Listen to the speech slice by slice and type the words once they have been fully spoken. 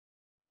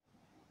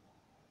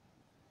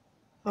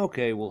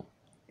Okay, well,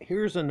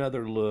 here's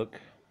another look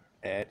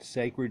at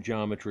sacred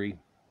geometry,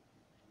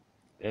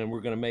 and we're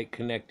going to make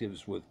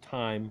connectives with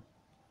time.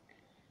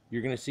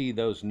 You're going to see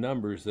those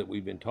numbers that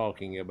we've been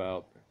talking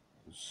about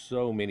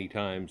so many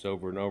times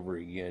over and over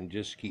again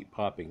just keep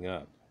popping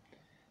up.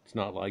 It's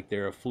not like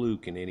they're a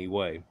fluke in any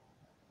way.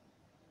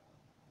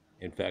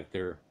 In fact,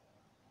 they're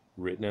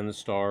written in the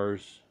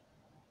stars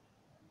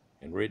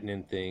and written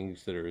in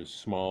things that are as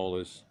small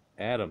as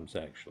atoms,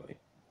 actually.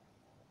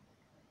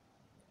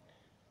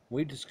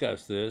 We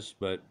discussed this,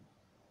 but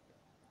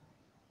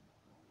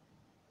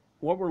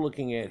what we're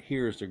looking at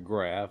here is a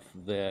graph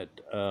that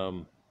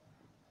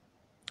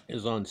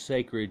is on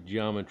Sacred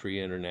Geometry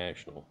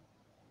International.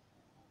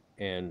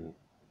 And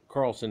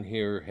Carlson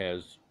here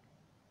has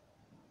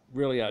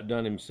really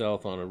outdone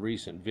himself on a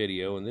recent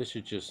video, and this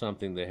is just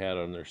something they had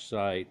on their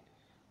site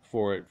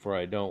for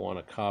I don't want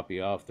to copy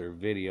off their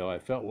video. I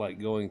felt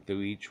like going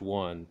through each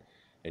one,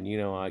 and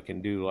I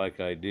can do like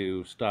I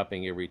do,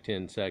 stopping every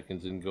 10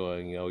 seconds and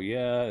going, oh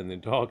yeah, and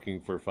then talking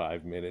for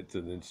 5 minutes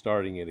and then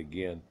starting it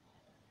again.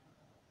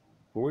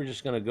 But we're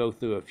just going to go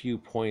through a few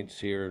points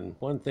here, and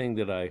one thing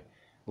that I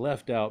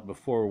left out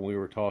before when we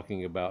were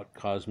talking about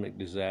cosmic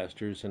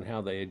disasters and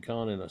how they had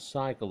gone in a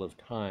cycle of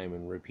time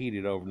and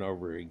repeated over and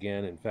over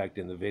again. In fact,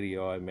 in the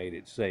video, I made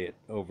it say it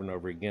over and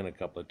over again a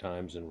couple of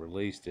times and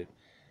released it.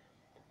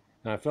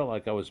 And I felt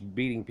like I was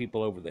beating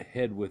people over the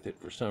head with it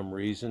for some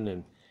reason.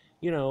 And,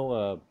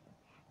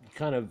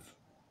 kind of,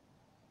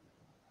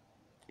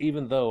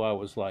 even though I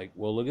was like,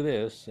 well, look at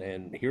this,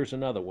 and here's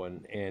another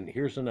one, and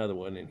here's another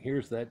one, and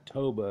here's that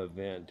Toba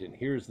event, and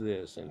here's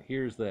this, and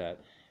here's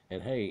that.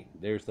 And hey,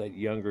 there's that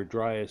Younger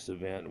Dryas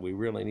event. We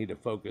really need to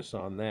focus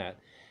on that.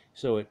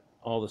 So it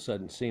all of a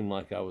sudden seemed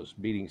like I was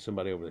beating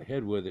somebody over the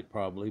head with it,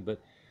 probably.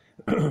 But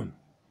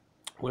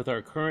with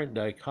our current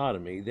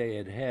dichotomy, they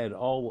had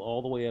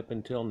all the way up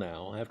until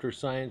now, after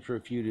science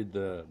refuted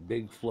the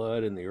big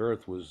flood and the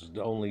Earth was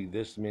only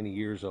this many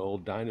years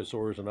old,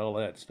 dinosaurs and all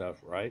that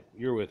stuff, right?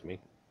 You're with me.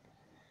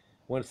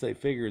 Once they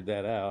figured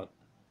that out,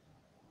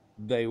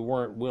 they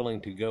weren't willing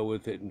to go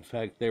with it. In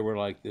fact, they were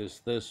like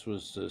this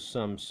was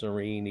some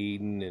serene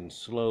Eden, and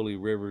slowly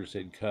rivers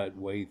had cut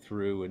way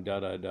through and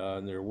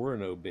and there were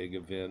no big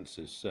events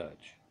as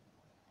such.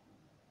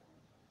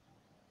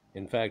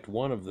 In fact,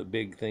 one of the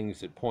big things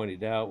that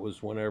pointed out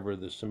was whenever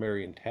the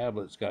Sumerian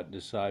tablets got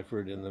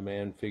deciphered and the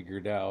man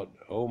figured out,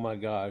 oh my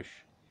gosh,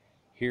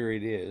 here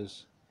it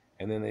is.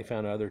 And then they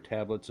found other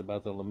tablets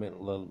about the lament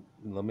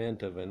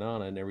of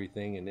Inanna and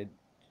everything, and it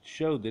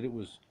showed that it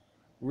was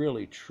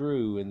really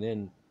true. And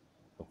then,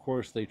 of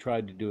course, they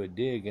tried to do a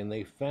dig, and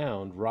they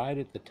found right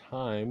at the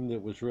time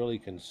that was really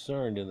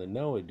concerned in the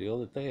Noah deal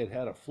that they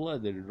had a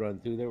flood that had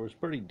run through there. It was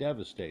pretty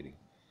devastating.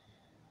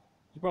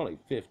 It's probably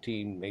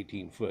 15,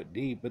 18 foot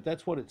deep, but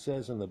that's what it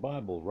says in the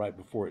Bible right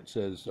before it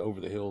says over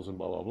the hills and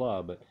blah, blah,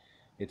 blah. But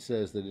it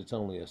says that it's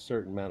only a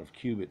certain amount of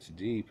cubits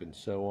deep and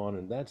so on.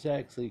 And that's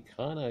actually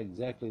kind of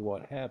exactly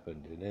what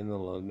happened. And in the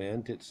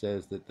lament, it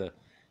says that the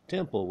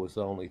temple was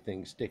the only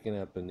thing sticking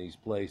up in these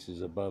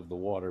places above the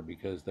water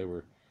because they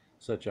were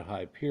such a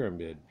high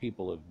pyramid.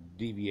 People have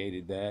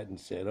deviated that and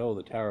said, oh,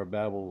 the Tower of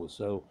Babel was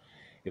so,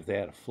 if they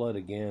had a flood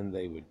again,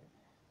 they would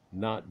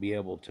not be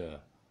able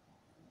to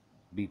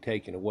be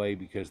taken away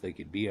because they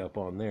could be up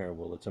on there.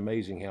 Well, it's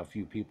amazing how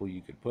few people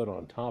you could put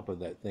on top of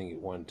that thing at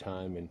one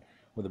time, and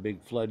with a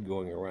big flood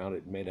going around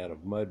it made out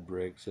of mud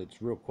bricks,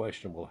 it's real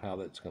questionable how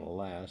that's going to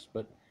last.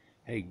 But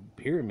hey,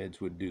 pyramids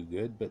would do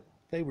good, but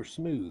they were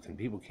smooth and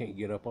people can't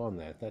get up on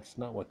that. That's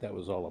not what that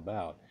was all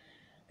about.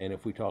 And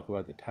if we talk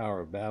about the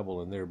Tower of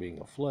Babel and there being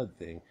a flood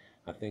thing,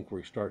 I think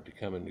we start to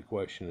come into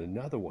question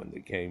another one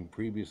that came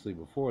previously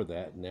before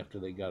that, and after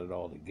they got it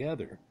all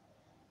together.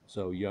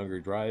 So Younger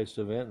Dryas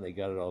event, and they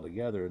got it all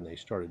together, and they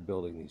started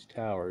building these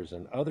towers,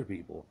 and other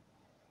people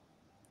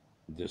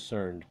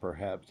discerned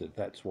perhaps that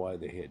that's why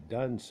they had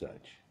done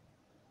such.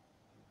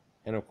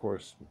 And of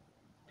course,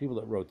 people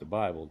that wrote the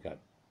Bible got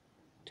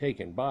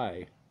taken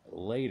by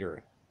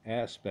later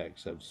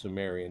aspects of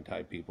Sumerian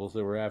type peoples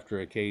that were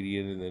after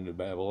Akkadian and then the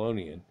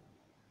Babylonian.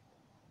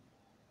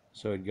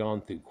 So it had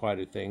gone through quite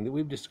a thing that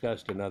we've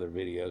discussed in other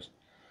videos.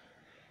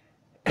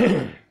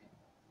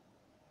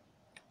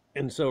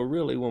 And so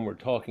really when we're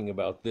talking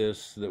about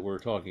this that we're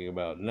talking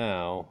about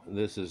now,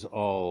 this has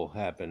all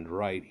happened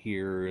right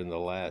here in the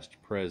last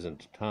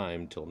present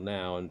time till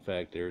now. In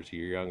fact, there's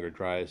your Younger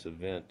Dryas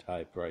event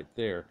type right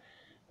there,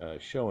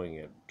 showing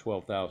it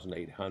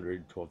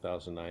 12,800,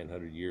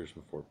 12,900 years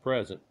before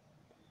present,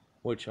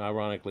 which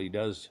ironically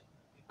does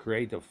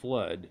create a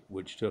flood,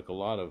 which took a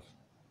lot of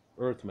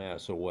earth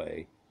mass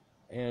away,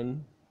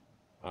 and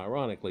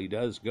ironically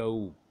does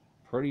go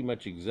pretty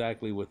much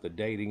exactly with the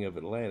dating of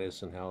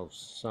Atlantis and how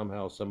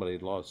somehow somebody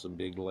had lost some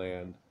big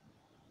land.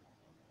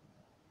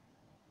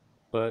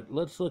 But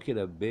let's look at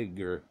a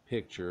bigger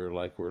picture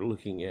like we're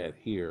looking at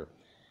here.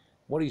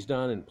 What he's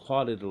done and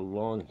plotted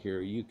along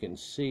here, you can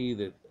see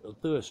that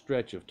through a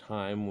stretch of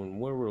time, when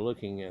we're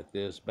looking at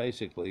this,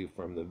 basically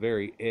from the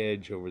very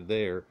edge over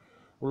there,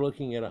 we're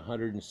looking at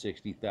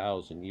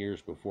 160,000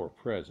 years before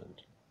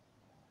present.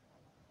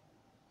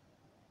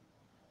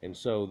 And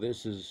so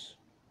this is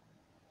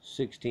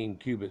 16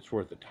 cubits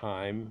worth of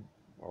time,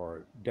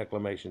 or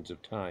declamations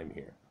of time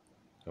here.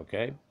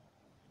 Okay?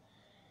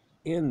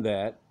 In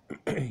that,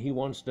 he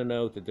wants to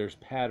note that there's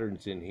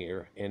patterns in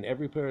here, and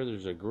everywhere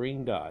there's a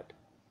green dot,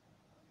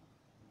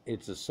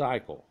 it's a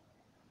cycle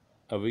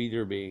of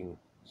either being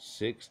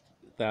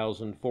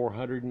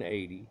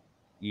 6,480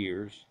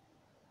 years,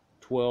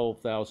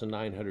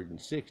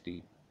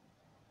 12,960,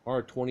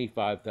 or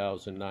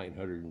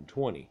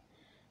 25,920.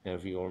 And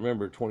if you'll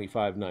remember,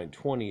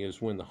 25,920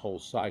 is when the whole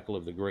cycle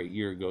of the great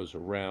year goes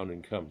around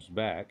and comes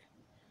back,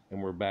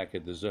 and we're back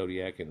at the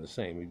zodiac in the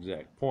same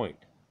exact point.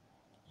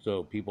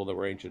 So people that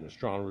were ancient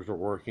astronomers are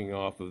working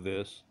off of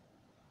this.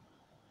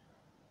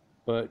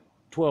 But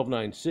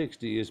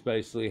 12,960 is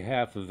basically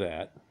half of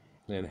that,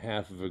 and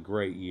half of a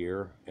great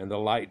year, and the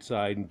light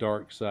side and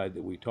dark side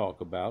that we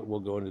talk about, we'll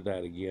go into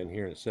that again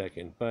here in a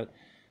second. But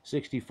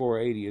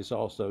 6480 is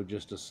also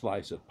just a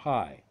slice of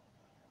pie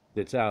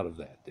that's out of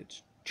that,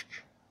 that's,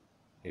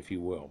 if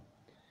you will.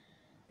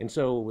 And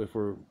so if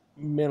we're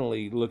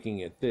mentally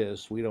looking at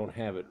this, we don't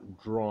have it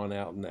drawn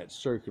out in that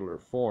circular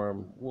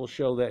form. We'll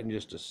show that in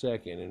just a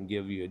second and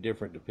give you a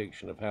different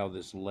depiction of how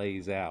this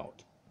lays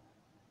out.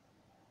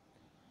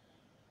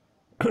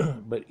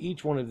 But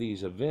each one of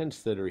these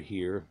events that are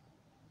here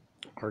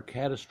are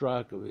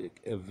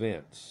catastrophic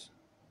events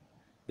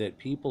that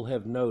people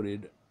have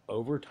noted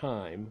over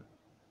time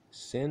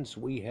since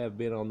we have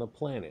been on the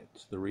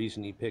planet. The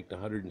reason he picked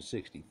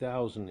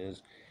 160,000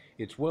 is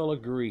it's well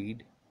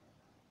agreed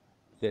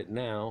that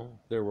now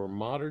there were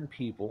modern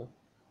people,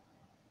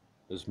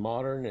 as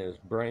modern as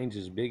brains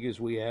as big as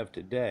we have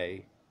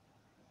today,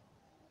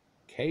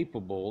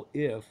 capable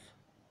if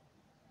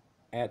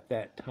at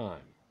that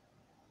time.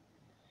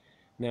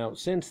 Now,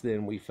 since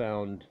then, we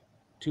found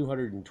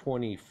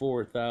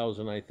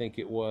 224,000, I think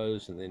it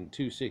was, and then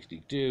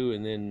 262,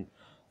 and then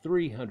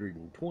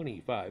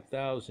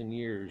 325,000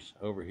 years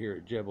over here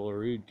at Jebel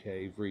Arud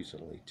Cave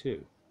recently,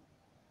 too.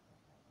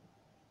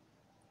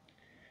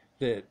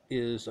 That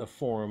is a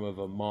form of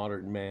a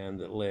modern man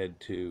that led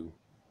to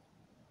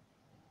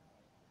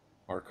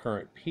our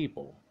current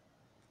people,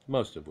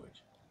 most of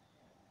which.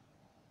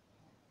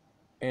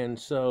 And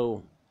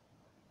so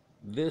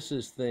this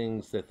is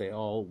things that they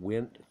all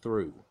went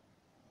through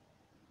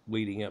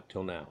leading up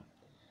till now.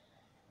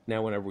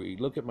 Now, whenever we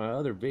look at my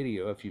other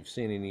video, if you've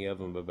seen any of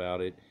them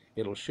about it,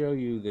 it'll show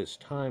you this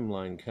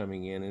timeline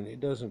coming in, and it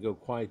doesn't go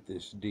quite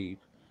this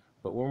deep.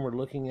 But when we're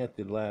looking at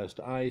the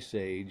last ice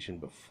age and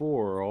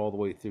before, all the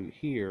way through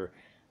here,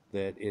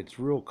 that it's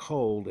real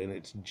cold and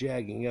it's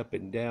jagging up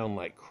and down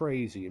like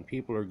crazy, and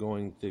people are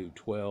going through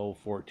 12,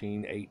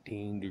 14,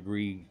 18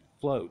 degree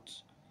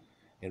floats.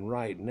 And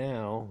right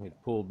now, it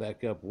pulled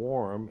back up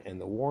warm,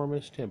 and the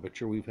warmest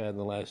temperature we've had in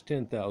the last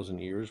 10,000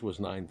 years was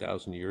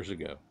 9,000 years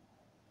ago.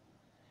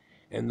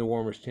 And the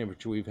warmest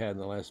temperature we've had in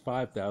the last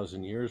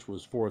 5,000 years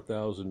was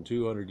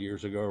 4,200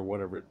 years ago, or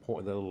whatever the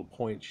little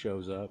point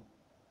shows up.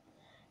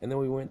 And then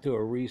we went through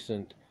a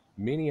recent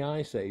mini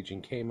ice age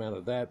and came out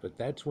of that, but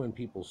that's when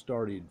people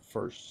started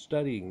first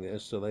studying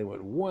this, so they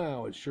went,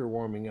 wow, it's sure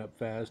warming up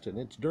fast, and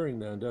it's during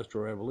the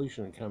Industrial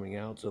Revolution coming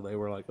out, so they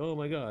were like, oh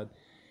my God.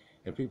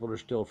 And people are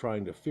still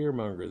trying to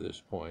fearmonger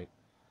this point.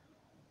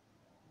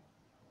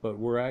 But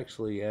we're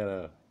actually at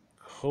a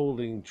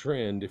holding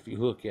trend if you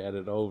look at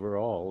it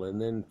overall. And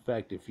then, in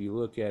fact, if you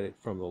look at it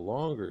from the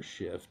longer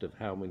shift of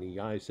how many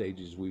ice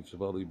ages we've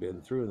supposedly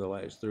been through in the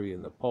last 3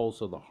 and the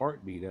pulse of the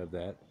heartbeat of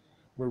that,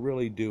 we're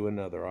really due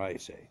another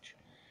ice age.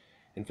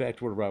 In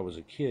fact, whenever I was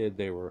a kid,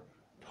 they were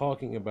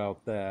talking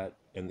about that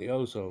and the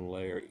ozone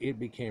layer. It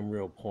became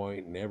real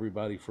point, and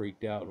everybody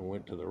freaked out and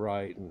went to the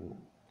right, and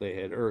they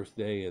had Earth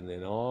Day, and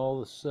then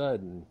all of a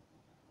sudden,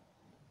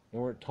 they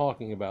weren't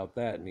talking about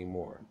that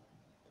anymore.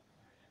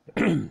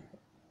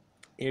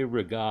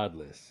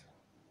 Irregardless,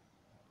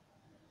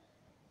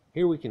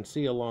 here we can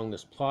see along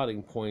this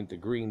plotting point the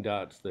green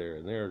dots there,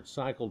 and there are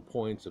cycled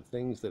points of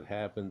things that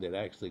happened that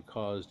actually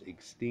caused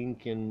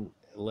extinction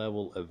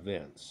level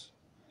events.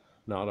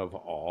 Not of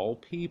all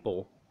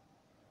people,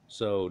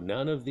 so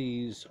none of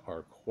these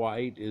are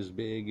quite as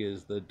big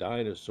as the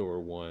dinosaur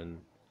one,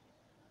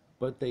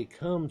 but they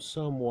come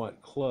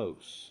somewhat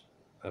close.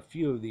 A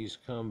few of these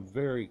come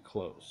very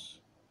close.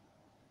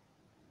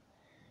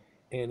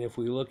 And if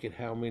we look at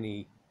how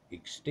many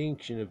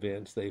extinction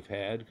events they've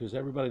had, because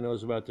everybody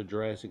knows about the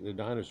Jurassic, the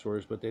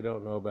dinosaurs, but they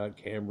don't know about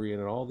Cambrian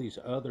and all these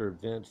other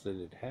events that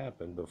had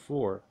happened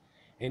before,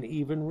 and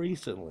even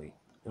recently,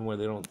 and where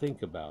they don't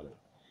think about it.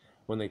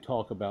 When they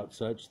talk about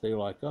such, they're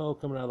like, oh,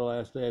 coming out of the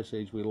last ice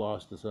age, we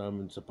lost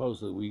some, and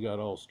supposedly we got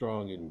all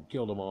strong and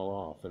killed them all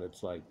off. And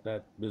it's like,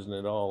 that isn't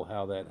at all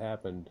how that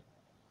happened.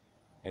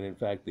 And in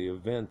fact, the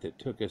event that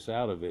took us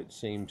out of it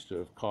seems to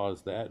have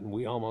caused that, and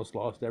we almost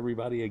lost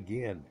everybody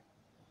again.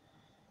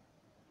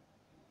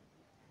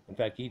 In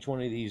fact, each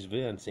one of these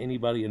events,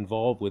 anybody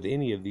involved with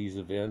any of these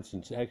events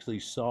and actually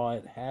saw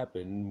it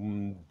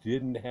happen,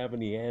 didn't have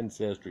any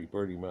ancestry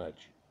pretty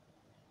much.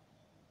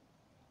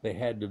 They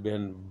had to have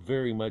been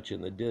very much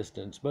in the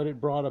distance, but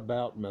it brought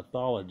about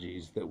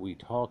mythologies that we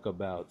talk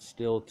about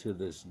still to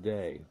this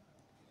day.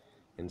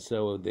 And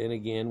so then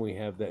again, we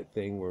have that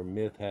thing where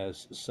myth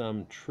has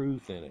some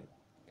truth in it.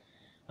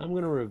 I'm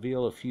going to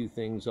reveal a few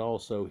things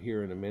also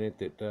here in a minute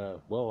that,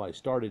 well, I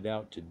started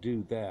out to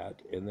do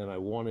that, and then I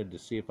wanted to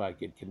see if I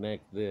could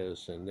connect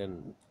this, and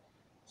then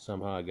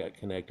somehow I got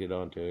connected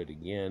onto it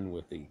again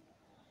with the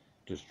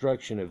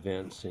destruction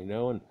events, and,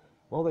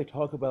 well, they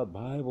talk about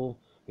Bible,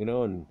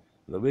 and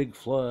the big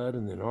flood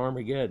and then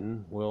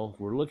Armageddon. Well,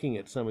 we're looking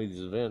at some of these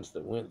events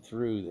that went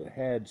through that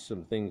had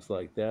some things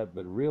like that,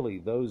 but really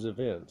those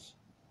events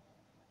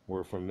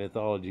were from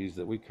mythologies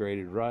that we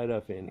created right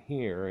up in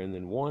here, and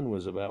then one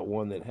was about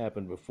one that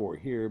happened before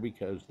here,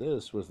 because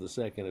this was the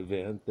second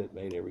event that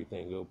made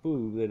everything go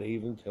poo that they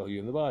even tell you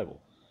in the Bible.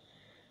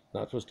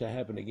 Not supposed to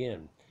happen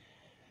again.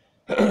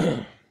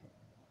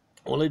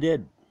 Well, it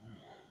did.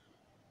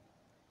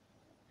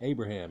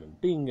 Abraham and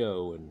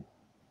bingo and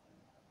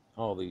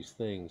all these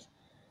things.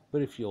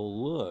 But if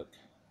you'll look,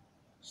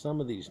 some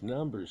of these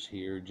numbers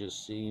here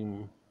just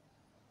seem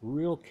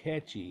real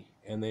catchy,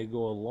 and they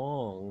go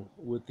along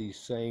with these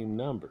same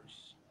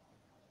numbers.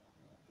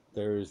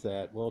 There's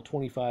that, well,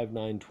 25,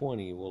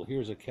 920. Well,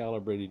 here's a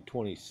calibrated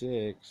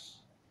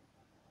 26.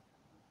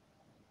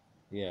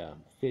 Yeah,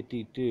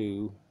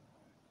 52,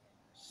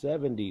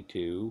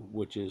 72,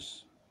 which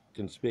is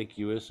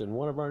conspicuous in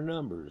one of our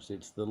numbers.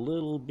 It's the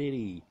little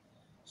bitty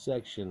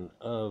section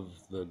of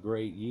the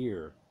great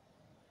year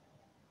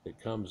that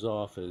comes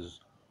off as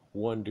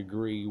 1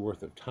 degree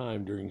worth of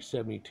time during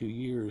 72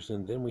 years.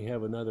 And then we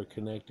have another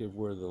connective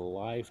where the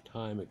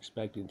lifetime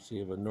expectancy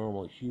of a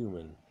normal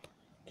human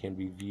can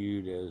be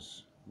viewed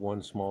as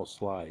one small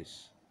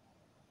slice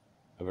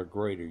of a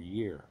greater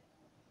year.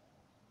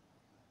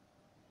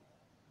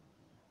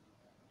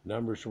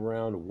 Numbers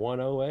around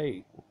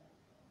 108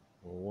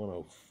 or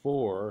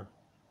 104,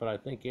 but I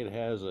think it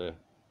has a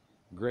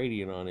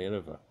gradient on it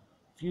of a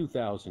few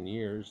thousand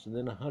years. And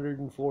then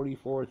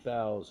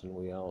 144,000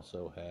 we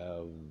also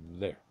have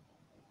there.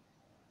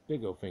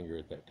 Big O finger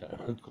at that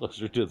time,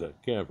 closer to the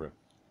camera.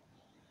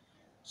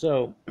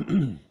 So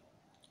there's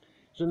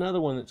another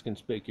one that's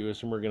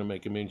conspicuous, and we're going to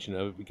make a mention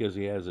of it because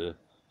he has a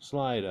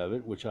slide of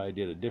it, which I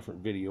did a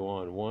different video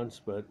on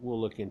once, but we'll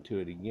look into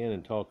it again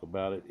and talk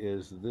about it,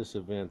 is this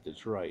event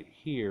that's right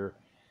here,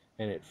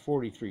 and at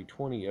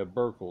 4320, a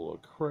Burkle, a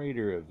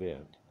crater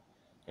event.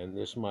 And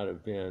this might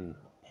have been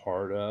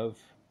part of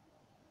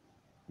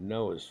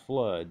Noah's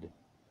flood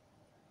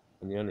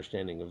and the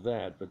understanding of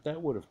that, but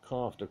that would have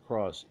coughed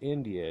across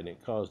India, and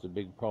it caused a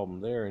big problem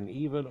there, and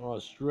even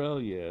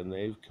Australia, and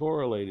they've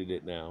correlated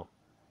it now.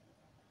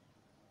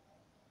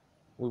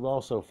 We've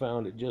also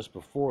found it just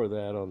before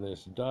that on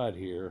this dot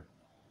here,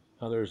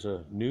 how there's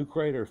a new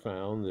crater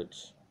found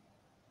that's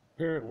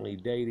apparently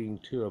dating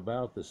to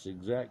about this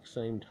exact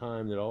same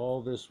time that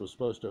all this was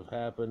supposed to have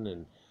happened,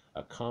 and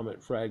a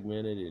comet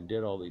fragmented and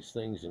did all these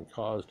things and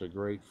caused a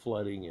great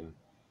flooding, and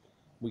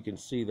we can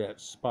see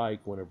that spike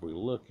whenever we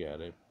look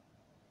at it.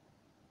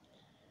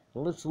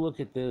 Now let's look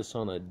at this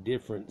on a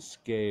different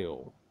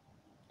scale.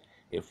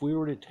 If we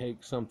were to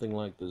take something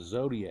like the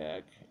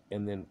zodiac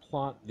and then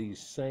plot these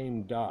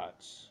same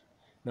dots,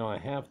 now I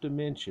have to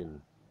mention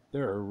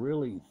there are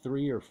really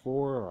 3 or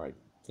 4, or I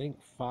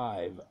think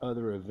 5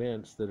 other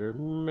events that are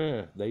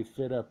meh, they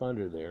fit up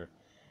under there.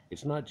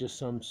 It's not just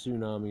some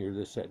tsunami or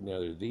this, that, and the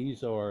other.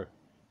 These are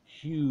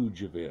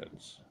huge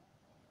events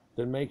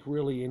that make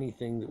really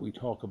anything that we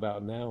talk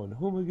about now and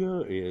oh my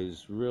god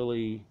is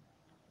really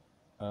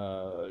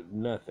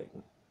nothing.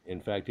 In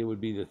fact, it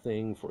would be the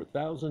thing for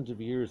thousands of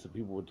years that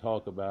people would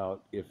talk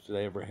about. If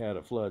they ever had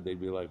a flood,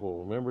 they'd be like,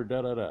 well, remember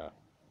da da da,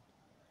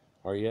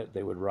 or yet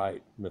they would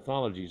write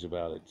mythologies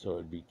about it so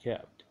it'd be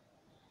kept,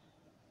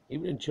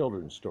 even in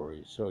children's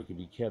stories, so it could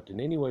be kept in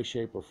any way,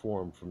 shape, or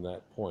form from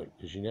that point,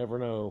 because you never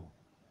know.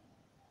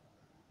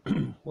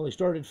 Well, they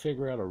started to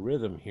figure out a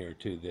rhythm here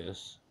to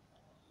this,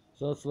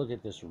 so let's look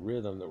at this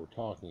rhythm that we're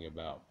talking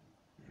about.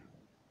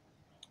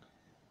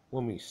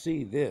 When we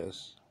see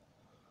this,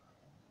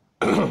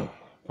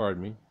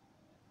 pardon me,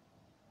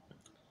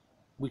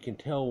 we can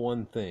tell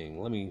one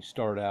thing. Let me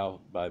start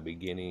out by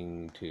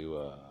beginning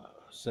to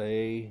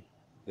say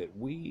that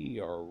we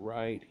are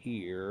right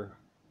here,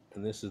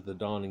 and this is the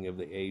dawning of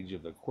the age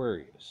of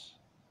Aquarius,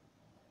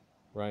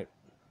 right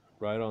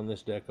on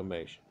this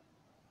decimation,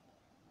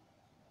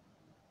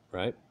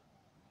 right?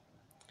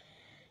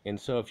 And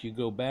so if you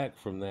go back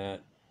from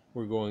that,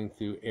 we're going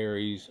through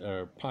Aries,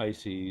 or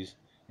Pisces,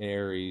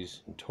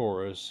 Aries, and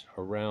Taurus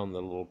around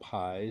the little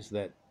pies.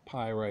 That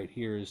pi right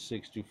here is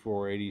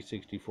 6480,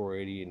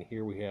 6480, and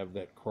here we have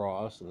that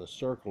cross and the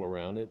circle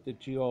around it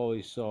that you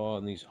always saw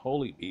in these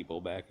holy people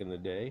back in the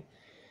day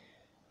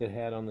that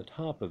had on the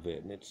top of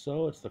it. And it's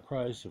the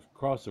cross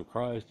of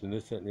Christ and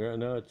this, that, and the other.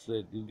 No,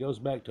 it goes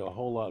back to a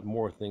whole lot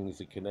more things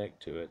that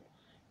connect to it.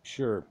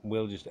 Sure,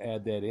 we'll just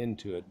add that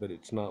into it, but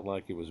it's not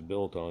like it was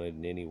built on it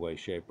in any way,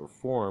 shape, or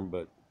form,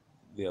 but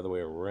the other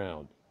way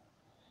around.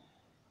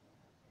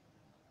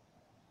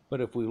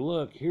 But if we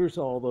look, here's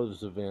all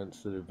those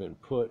events that have been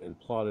put and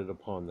plotted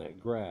upon that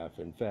graph.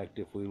 In fact,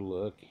 if we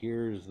look,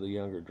 here's the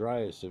Younger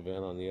Dryas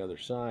event on the other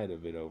side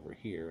of it over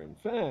here. In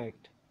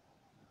fact,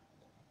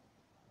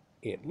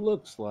 it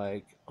looks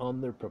like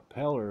on the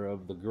propeller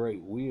of the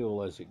great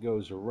wheel as it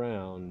goes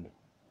around,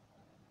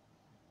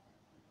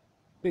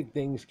 big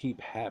things keep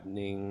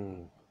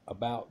happening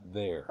about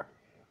there,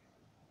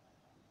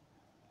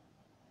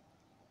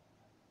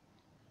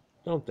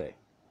 don't they?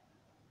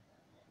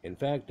 In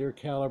fact, they're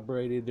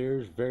calibrated.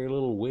 There's very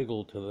little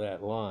wiggle to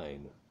that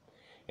line.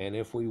 And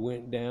if we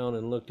went down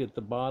and looked at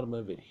the bottom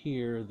of it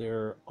here, there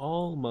are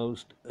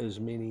almost as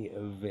many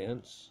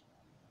events.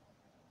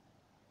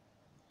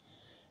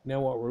 Now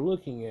what we're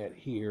looking at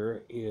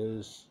here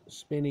is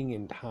spinning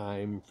in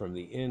time from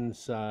the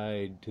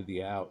inside to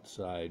the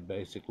outside,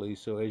 basically.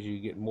 So as you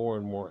get more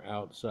and more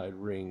outside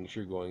rings,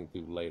 you're going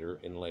through later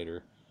and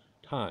later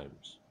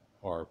times,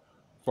 or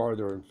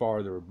farther and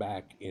farther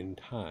back in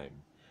time.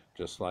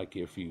 Just like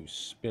if you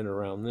spin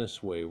around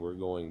this way, we're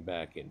going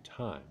back in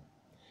time.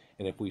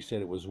 And if we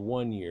said it was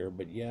 1 year,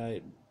 but yeah,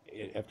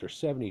 after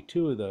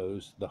 72 of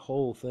those, the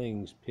whole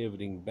thing's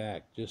pivoting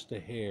back just a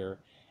hair,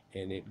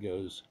 and it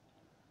goes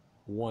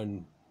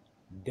one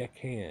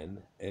decan,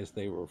 as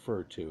they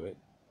refer to it,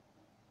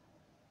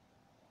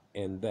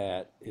 and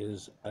that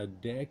is a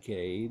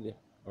decade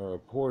or a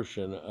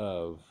portion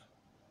of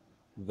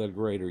the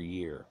greater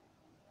year.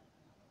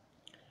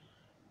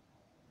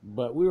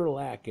 But we were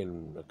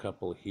lacking a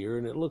couple here,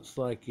 and it looks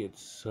like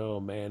it's, oh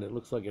man, it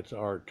looks like it's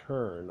our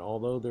turn,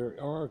 although there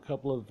are a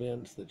couple of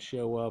events that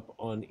show up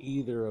on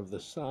either of the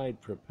side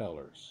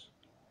propellers.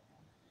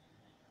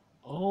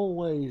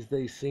 Always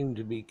they seem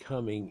to be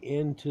coming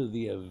into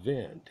the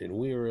event, and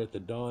we are at the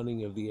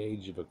dawning of the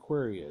age of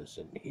Aquarius,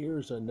 and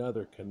here's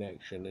another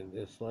connection, and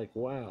it's like,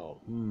 wow,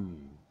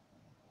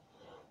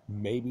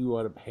 maybe we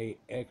ought to pay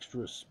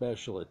extra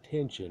special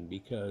attention,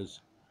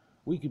 because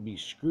we could be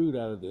screwed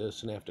out of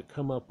this and have to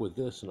come up with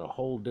this in a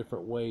whole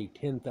different way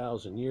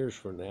 10,000 years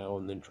from now,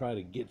 and then try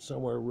to get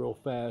somewhere real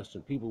fast,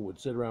 and people would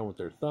sit around with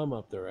their thumb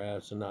up their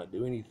ass and not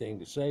do anything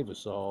to save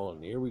us all,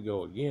 and here we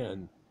go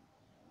again.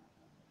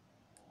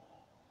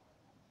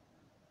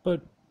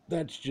 But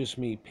that's just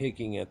me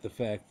picking at the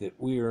fact that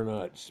we are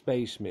not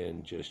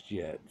spacemen just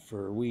yet,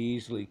 for we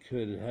easily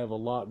could have a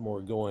lot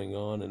more going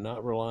on and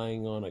not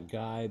relying on a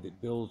guy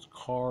that builds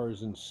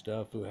cars and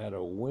stuff who had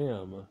a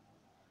whim,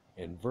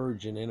 and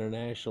Virgin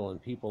International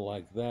and people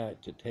like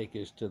that, to take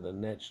us to the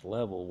next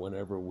level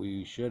whenever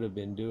we should have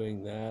been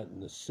doing that in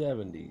the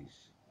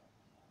 70s.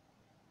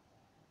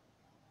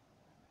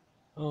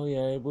 Oh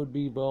yeah, it would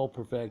be well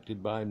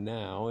perfected by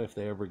now if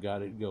they ever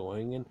got it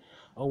going. And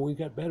oh, we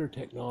got better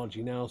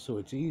technology now, so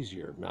it's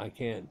easier. I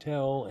can't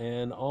tell.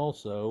 And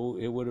also,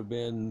 it would have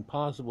been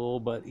possible,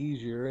 but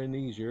easier and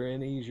easier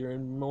and easier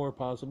and more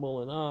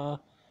possible.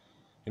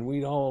 And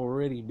we'd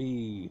already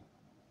be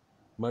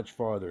much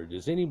farther.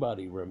 Does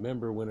anybody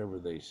remember whenever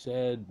they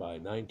said by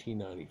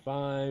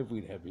 1995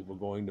 we'd have people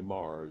going to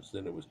Mars?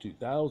 Then it was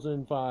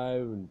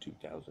 2005 and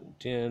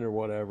 2010 or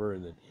whatever,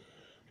 and then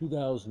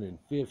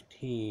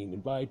 2015,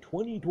 and by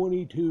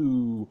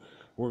 2022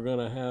 we're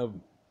gonna have,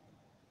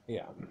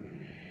 yeah.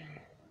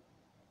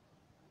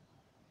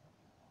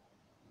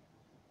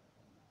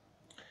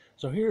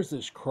 So here's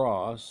this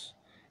cross,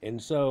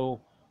 and so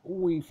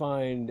we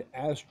find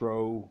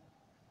astrotheology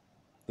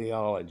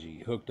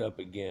hooked up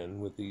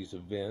again with these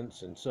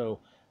events. And so,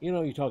 you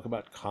know, you talk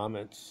about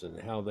comets and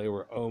how they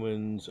were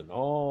omens and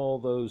all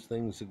those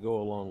things that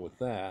go along with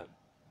that.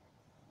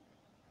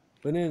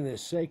 But in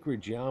this sacred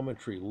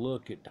geometry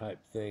look at type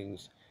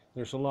things,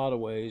 there's a lot of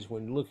ways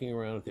when looking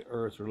around at the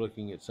earth or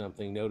looking at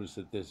something. Notice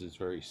that this is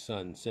very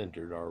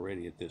sun-centered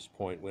already at this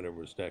point when it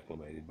was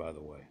declimated, by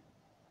the way.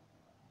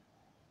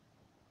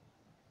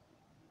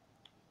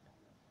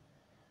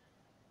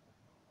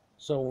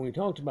 So when we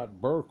talked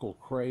about Burkle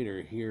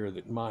Crater here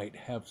that might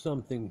have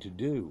something to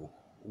do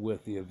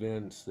with the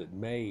events that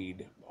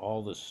made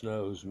all the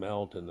snows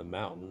melt in the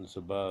mountains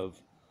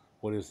above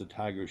what is the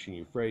Tigris and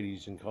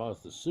Euphrates and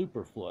caused the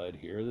super flood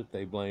here that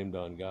they blamed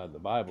on God in the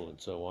Bible and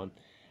so on.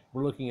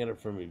 We're looking at it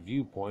from a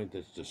viewpoint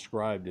that's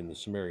described in the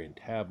Sumerian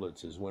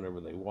tablets as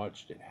whenever they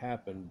watched it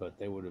happen, but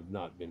they would have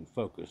not been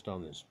focused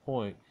on this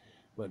point.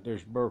 But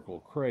there's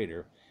Burkle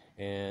Crater,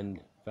 and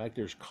in fact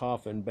there's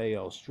Coffin Bay,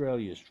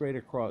 Australia, straight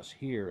across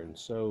here. And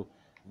so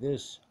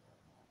this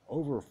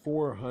over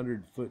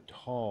 400-foot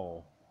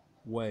tall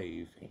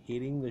wave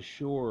hitting the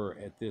shore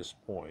at this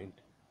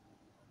point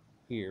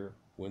here,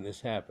 when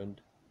this happened,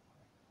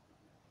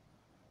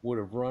 would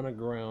have run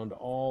aground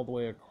all the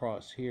way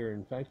across here.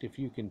 In fact, if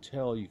you can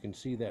tell, you can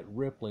see that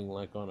rippling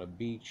like on a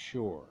beach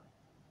shore.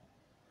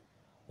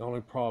 The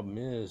only problem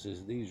is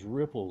these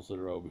ripples that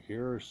are over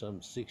here are some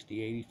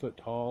 60, 80 foot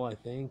tall, I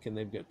think, and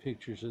they've got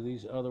pictures of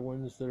these other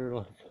ones that are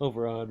like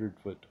over 100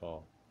 foot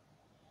tall.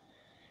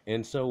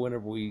 And so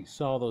whenever we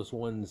saw those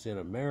ones in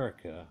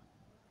America,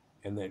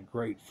 and that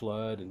great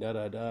flood and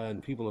da-da-da,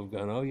 and people have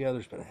gone, oh yeah,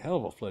 there's been a hell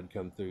of a flood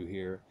come through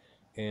here,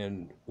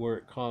 and where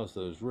it caused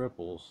those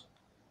ripples,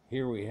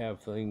 here we have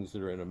things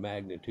that are in a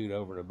magnitude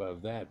over and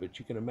above that. But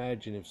you can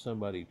imagine if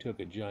somebody took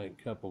a giant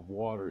cup of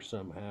water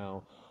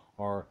somehow,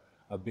 or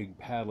a big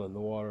paddle in the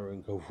water,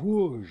 and go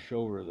whoosh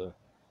over the,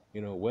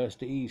 west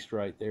to east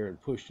right there,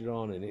 and pushed it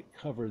on, and it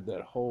covered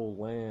that whole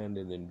land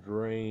and then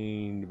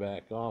drained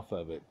back off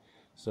of it.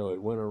 So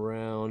it went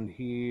around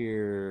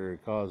here,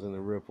 causing the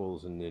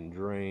ripples, and then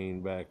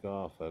drained back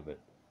off of it.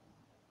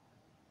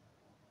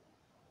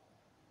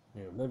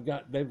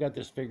 They've got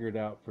this figured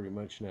out pretty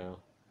much now,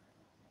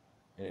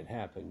 and it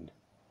happened.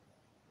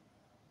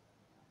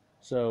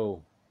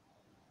 So,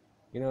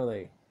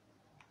 they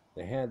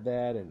had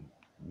that in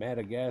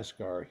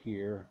Madagascar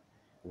here,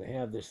 and they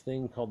have this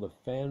thing called the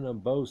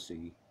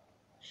Fanabosi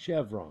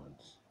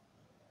chevrons,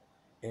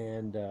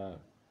 and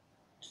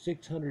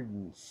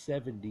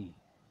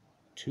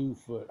 672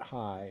 foot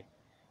high.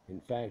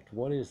 In fact,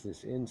 what is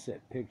this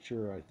inset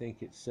picture? I think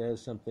it says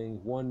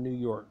something, One New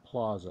York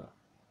Plaza.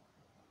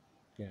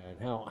 Yeah, and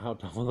how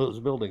tall those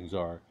buildings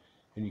are.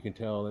 And you can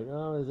tell that,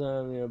 it's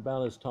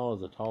about as tall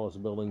as the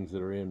tallest buildings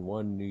that are in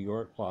One New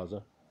York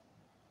Plaza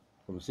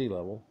from sea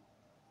level,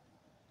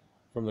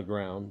 from the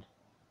ground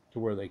to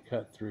where they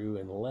cut through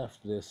and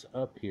left this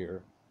up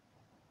here.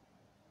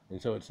 And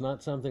so it's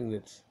not something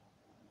that's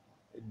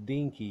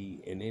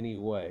dinky in any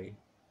way.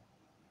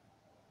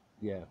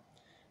 Yeah,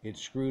 it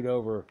screwed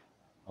over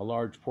a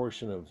large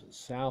portion of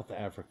South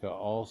Africa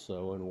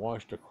also, and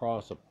washed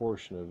across a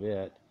portion of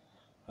it.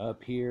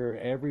 Up here,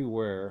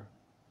 everywhere,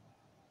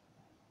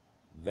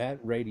 that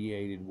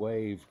radiated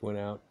wave went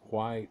out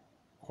quite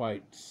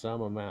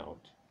some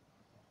amount,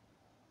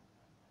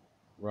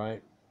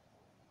 right?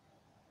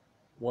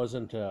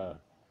 Wasn't a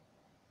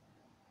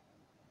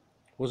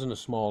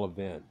small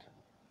event,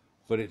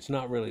 but it's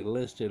not really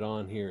listed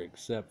on here,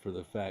 except for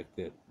the fact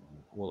that,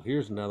 well,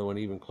 here's another one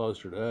even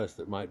closer to us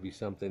that might be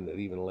something that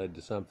even led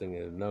to something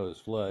in a Noah's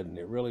flood, and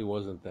it really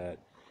wasn't that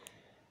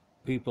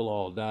people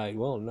all died.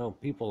 Well, no,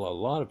 a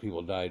lot of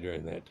people died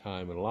during that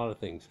time, and a lot of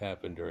things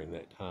happened during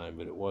that time,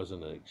 but it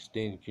wasn't an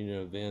extinction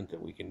event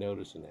that we can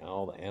notice, and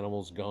all the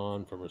animals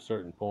gone from a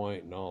certain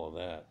point and all of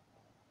that.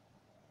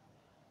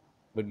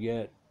 But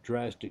yet,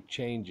 drastic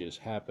changes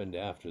happened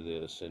after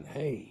this, and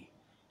hey,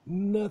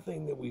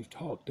 nothing that we've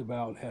talked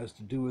about has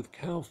to do with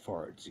cow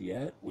farts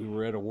yet. We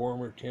were at a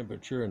warmer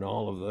temperature and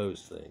all of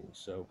those things.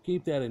 So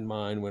keep that in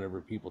mind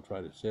whenever people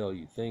try to sell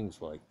you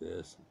things like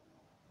this.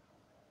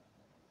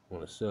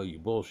 Want to sell you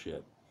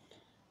bullshit.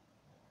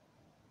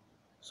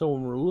 So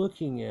when we're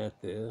looking at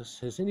this,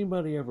 has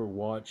anybody ever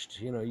watched,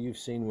 you've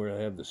seen where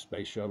they have the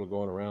space shuttle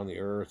going around the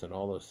Earth and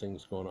all those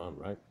things going on,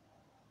 right?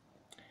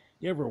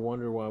 You ever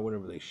wonder why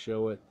whenever they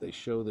show it, they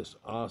show this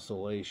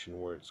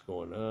oscillation where it's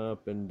going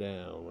up and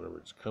down, whenever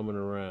it's coming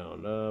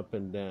around, up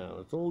and down.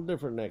 It's a little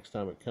different next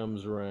time it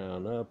comes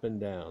around, up and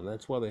down.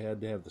 That's why they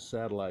had to have the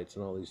satellites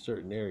in all these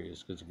certain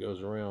areas, because it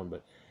goes around.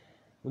 But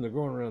when they're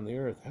going around the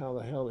Earth, how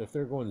the hell, if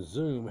they're going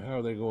zoom, how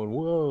are they going,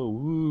 whoa,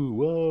 woo,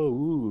 whoa,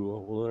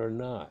 woo? Well, they're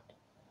not.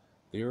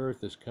 The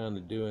Earth is kind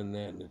of doing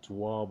that in its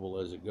wobble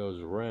as it goes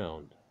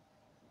around.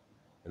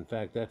 In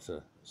fact, that's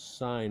a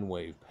sine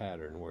wave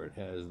pattern where it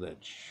has that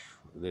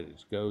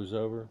it goes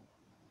over.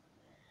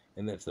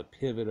 And that's the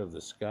pivot of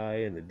the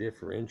sky and the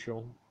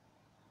differential.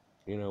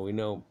 We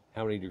know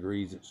how many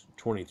degrees, it's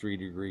 23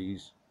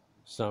 degrees,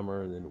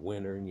 summer and then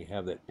winter, and you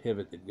have that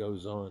pivot that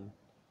goes on.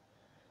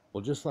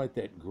 Well, just like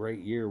that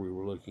great year we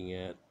were looking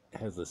at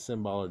has the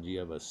symbology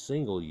of a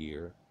single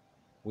year,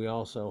 we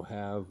also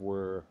have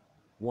where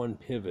one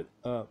pivot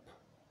up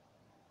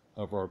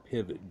of our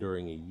pivot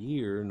during a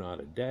year, not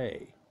a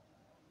day,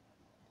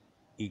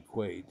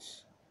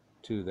 equates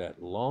to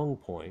that long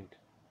point,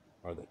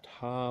 or the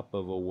top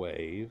of a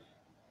wave,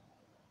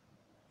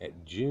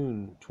 at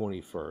June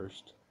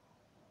 21st,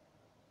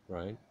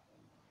 right?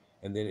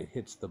 And then it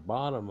hits the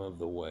bottom of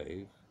the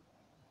wave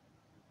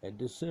at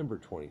December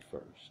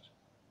 21st.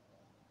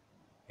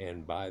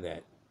 And by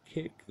that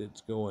kick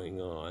that's going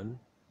on,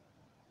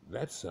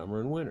 that's summer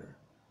and winter.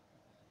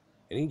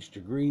 And each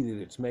degree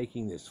that it's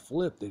making this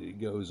flip that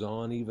it goes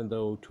on, even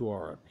though to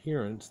our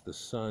appearance the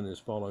sun is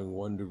falling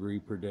 1 degree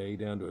per day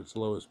down to its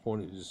lowest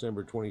point at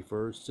December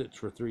 21st, sits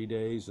for 3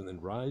 days, and then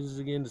rises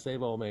again to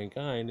save all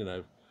mankind. And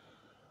I've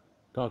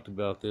talked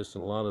about this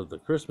in a lot of the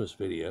Christmas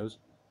videos.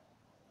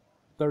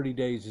 30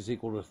 days is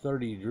equal to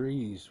 30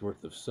 degrees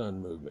worth of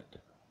sun movement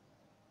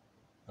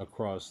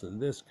across in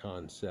this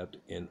concept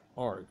in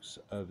arcs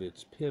of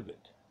its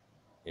pivot.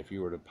 If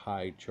you were to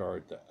pie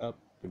chart the up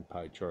and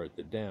pie chart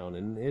the down,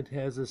 and it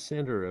has a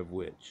center of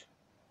which,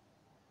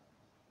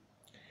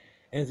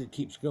 as it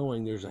keeps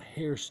going, there's a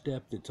hair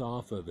step that's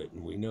off of it,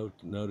 and we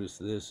notice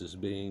this as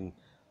being,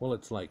 well,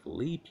 it's like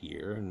leap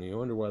year, and you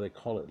wonder why they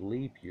call it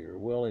leap year.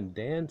 Well, in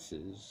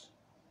dances,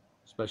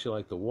 especially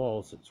like the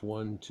waltz, it's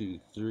 1, 2,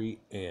 3,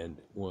 and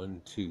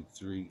 1, 2,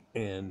 3,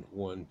 and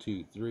 1,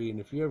 2, 3. And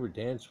if you ever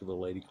dance with a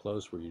lady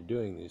close where you're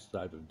doing these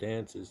type of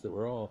dances that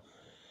were all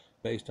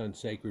based on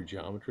sacred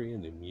geometry,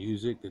 and the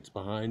music that's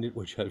behind it,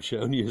 which I've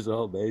shown you, is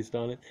all based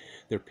on it.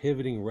 They're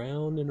pivoting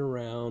round and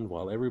around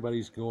while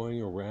everybody's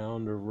going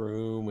around a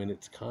room, and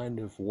it's kind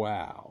of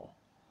wow.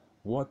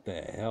 What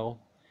the hell?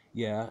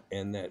 Yeah,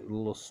 and that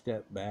little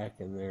step back,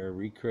 and they're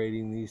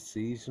recreating these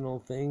seasonal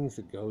things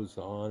that goes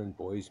on, and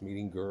boys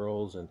meeting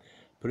girls, and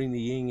putting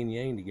the yin and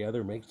yang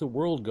together makes the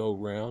world go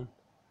round.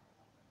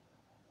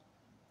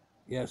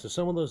 Yeah, so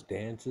some of those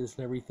dances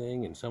and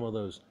everything, and some of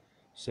those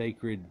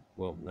sacred,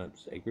 well, not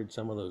sacred,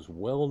 some of those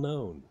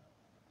well-known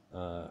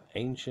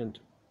ancient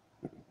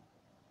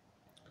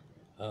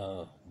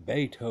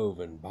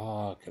Beethoven,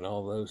 Bach, and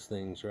all those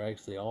things are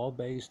actually all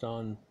based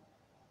on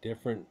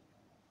different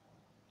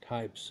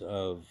types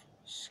of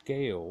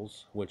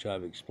scales, which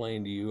I've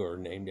explained to you are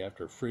named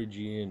after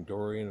Phrygian,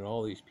 Dorian, and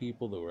all these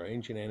people that were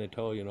ancient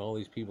Anatolian, all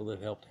these people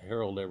that helped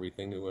herald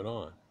everything that went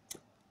on.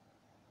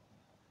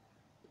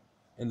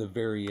 And the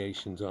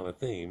variations on a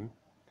theme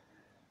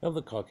of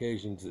the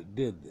Caucasians that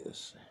did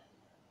this.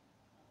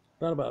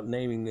 Thought about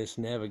naming this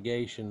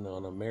navigation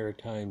on a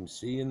maritime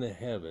sea in the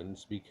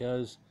heavens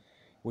because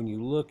when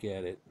you look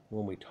at it,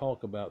 when we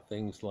talk about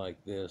things like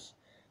this,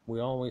 we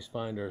always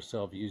find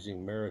ourselves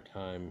using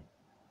maritime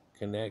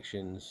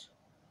connections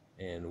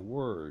and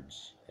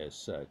words as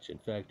such. In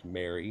fact,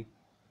 Mary,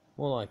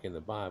 well, like in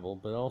the Bible,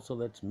 but also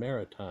that's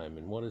maritime.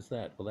 And what is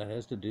that? Well, that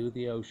has to do with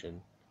the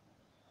ocean.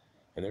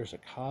 And there's a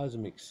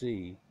cosmic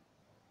sea,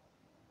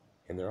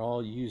 and they're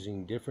all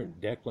using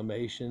different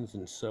declamations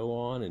and so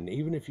on. And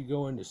even if you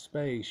go into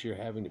space, you're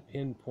having to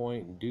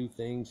pinpoint and do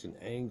things and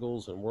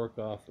angles and work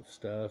off of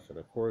stuff. And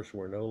of course,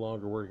 we're no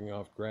longer working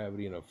off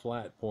gravity in a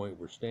flat point.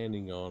 We're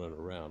standing on a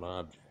round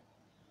object.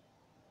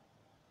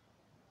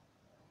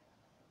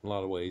 In a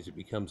lot of ways, it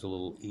becomes a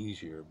little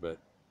easier, but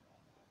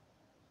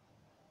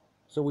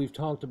so we've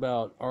talked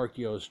about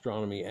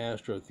archaeoastronomy,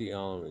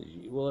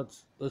 astrotheology. Well,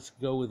 let's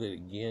go with it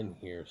again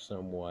here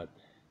somewhat.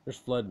 There's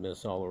flood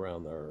myths all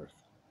around the earth.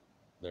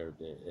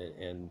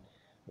 And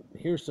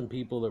here's some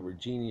people that were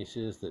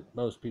geniuses that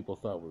most people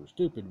thought were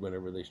stupid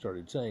whenever they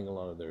started saying a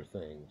lot of their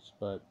things.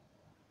 But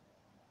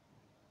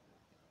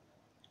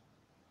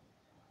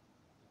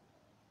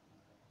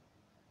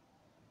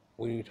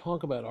when you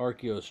talk about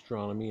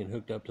archaeoastronomy and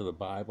hooked up to the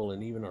Bible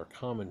and even our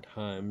common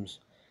times,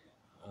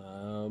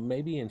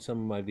 maybe in some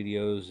of my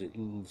videos it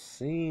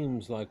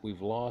seems like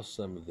we've lost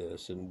some of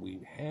this, and we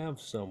have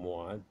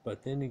somewhat,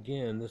 but then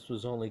again, this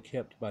was only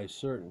kept by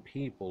certain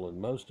people, and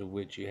most of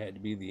which you had to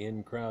be the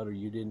in crowd or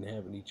you didn't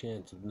have any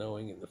chance of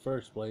knowing in the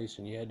first place,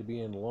 and you had to be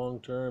in long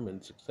term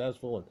and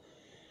successful and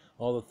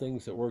all the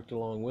things that worked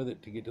along with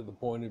it to get to the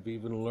point of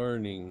even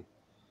learning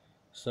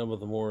some of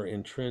the more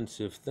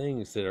intrinsic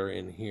things that are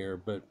in here.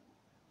 But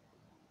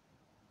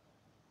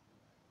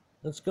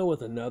let's go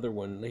with another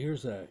one.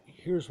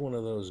 Here's one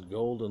of those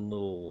golden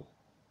little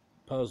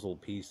puzzle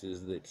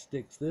pieces that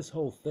sticks this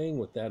whole thing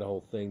with that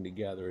whole thing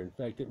together. In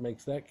fact, it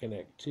makes that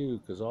connect too,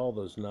 because all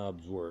those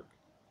knobs work.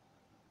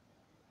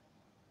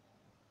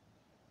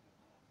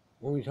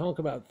 When we talk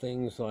about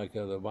things like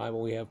the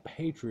Bible, we have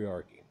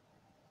patriarchy,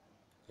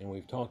 and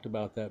we've talked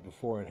about that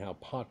before, and how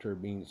pater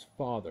means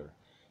father.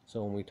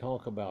 So when we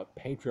talk about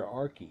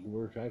patriarchy,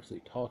 we're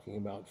actually talking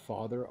about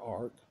father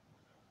arc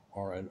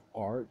or an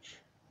arch.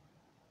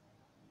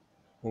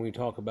 When we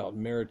talk about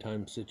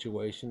maritime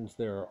situations,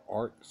 there are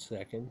arc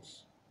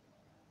seconds.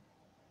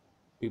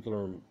 People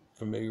are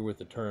familiar with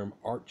the term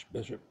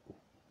archbishop,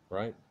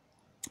 right?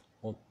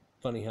 Well,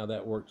 funny how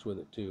that works with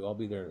it too. I'll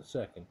be there in a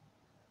second.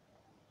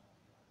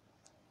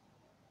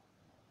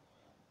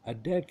 A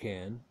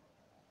decan,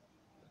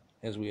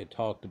 as we had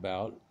talked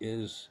about,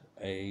 is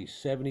a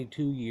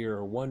 72-year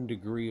or 1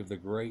 degree of the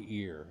great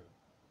year.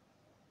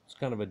 It's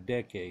kind of a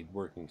decade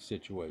working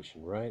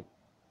situation, right?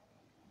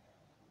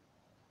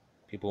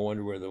 People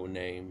wonder where the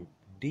name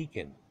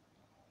deacon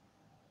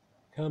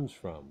comes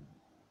from.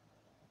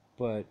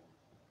 But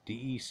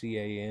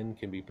D-E-C-A-N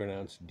can be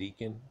pronounced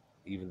deacon,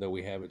 even though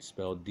we have it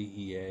spelled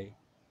D-E-A.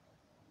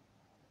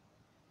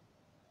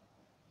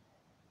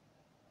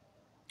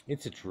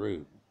 It's its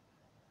root.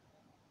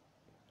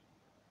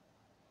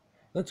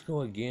 Let's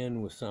go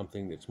again with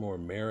something that's more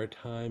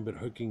maritime, but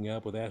hooking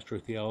up with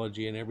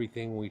astrotheology and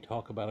everything when we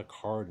talk about a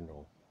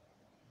cardinal.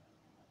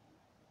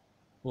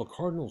 Well, a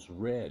cardinal's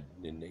red,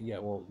 and yeah,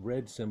 well,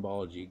 red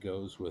symbology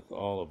goes with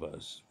all of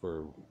us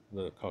for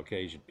the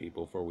Caucasian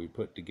people, for we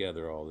put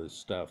together all this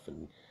stuff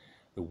and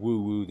the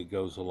woo-woo that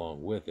goes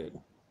along with it.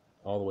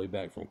 All the way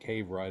back from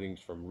cave writings,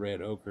 from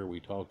red ochre, we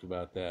talked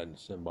about that in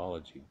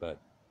symbology, but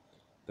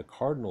the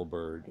cardinal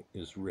bird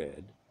is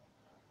red.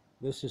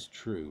 This is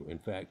true. In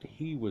fact,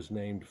 he was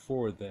named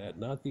for that,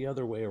 not the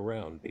other way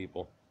around,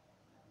 people.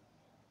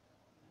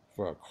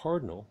 For a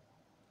cardinal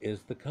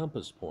is the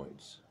compass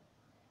points.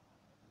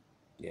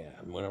 Yeah,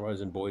 when I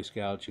was in Boy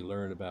Scouts, you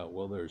learn about,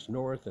 well, there's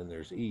north and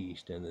there's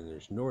east, and then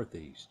there's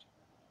northeast.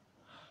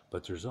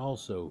 But there's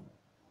also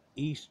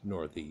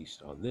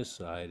east-northeast on this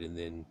side, and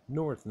then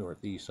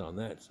north-northeast on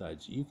that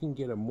side. So you can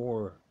get a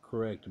more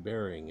correct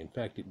bearing. In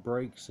fact, it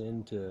breaks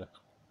into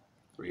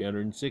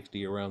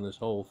 360 around this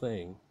whole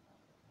thing.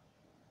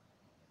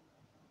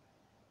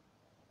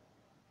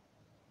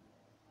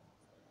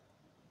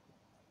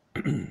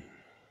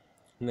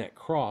 And that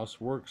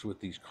cross works with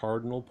these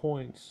cardinal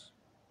points.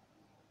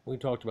 We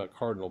talked about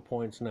cardinal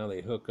points. Now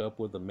they hook up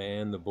with the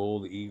man, the bull,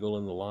 the eagle,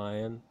 and the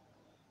lion.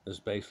 This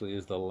basically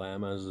is the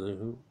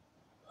Lamazu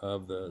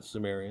of the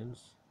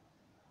Sumerians.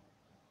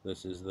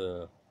 This is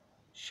the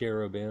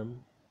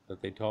cherubim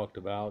that they talked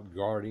about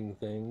guarding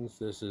things.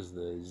 This is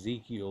the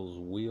Ezekiel's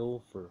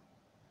wheel for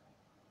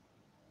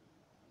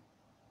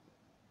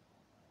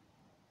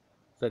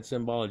that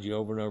symbology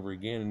over and over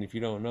again. And if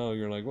you don't know,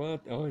 you're like,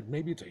 what? Oh,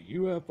 maybe it's a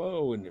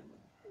UFO. And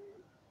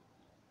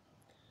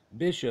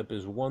bishop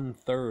is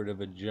 1/3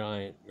 of a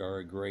giant or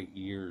a great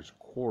year's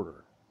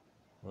quarter.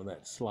 On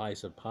that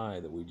slice of pie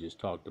that we just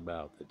talked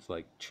about, that's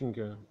like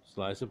chinka,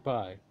 slice of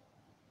pie.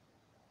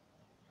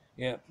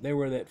 Yeah, they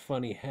wear that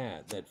funny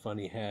hat. That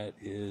funny hat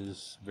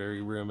is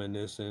very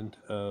reminiscent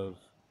of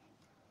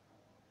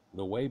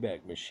the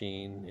Wayback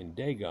Machine in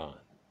Dagon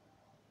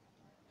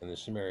and the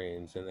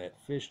Sumerians, and that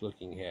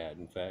fish-looking hat.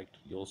 In fact,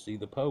 you'll see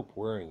the Pope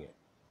wearing it.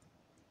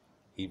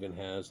 Even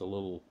has a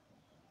little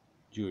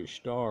Jewish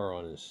star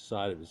on his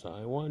side of his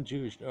eye. One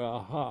Jewish star,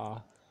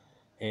 aha,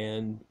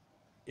 and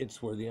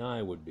it's where the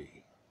eye would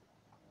be.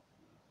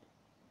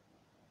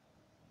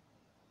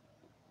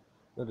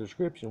 The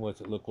description was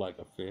it looked like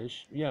a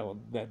fish. Yeah, well,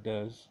 that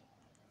does.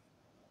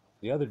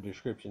 The other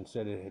description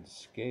said it had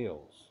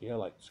scales. Yeah,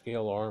 like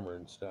scale armor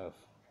and stuff.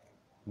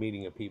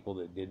 Meeting a people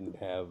that didn't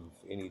have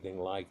anything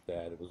like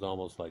that. It was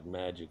almost like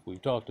magic.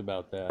 We've talked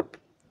about that.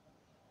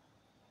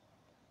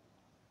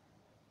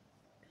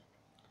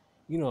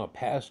 You know, a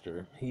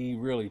pastor, he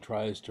really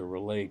tries to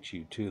relate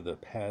you to the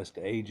past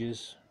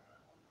ages.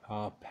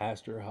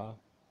 Pastor,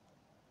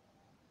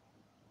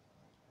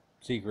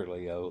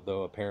 secretly,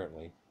 though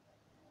apparently.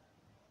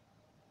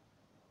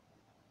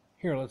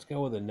 Here, let's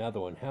go with another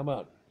one. How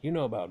about, you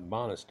know about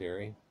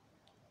monastery?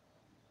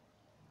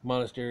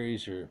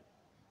 Monasteries are,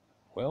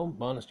 well,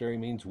 monastery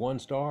means 1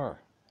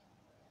 star.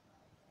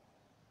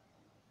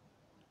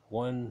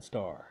 1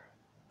 star.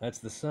 That's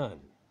the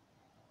sun.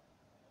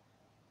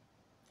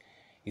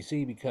 You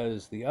see,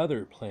 because the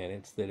other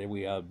planets that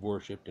we have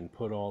worshipped and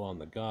put all on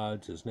the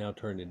gods has now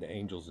turned into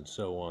angels and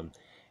so on.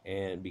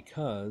 And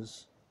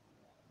because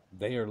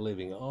they are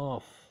living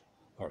off,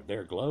 or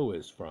their glow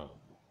is from,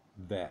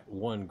 that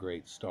one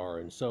great star.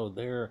 And so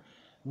they're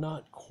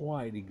not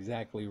quite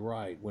exactly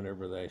right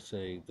whenever they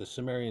say, the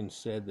Sumerians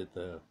said that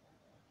the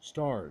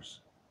stars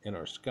in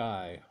our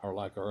sky are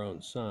like our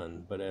own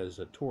sun, but as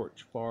a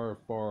torch far,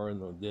 far in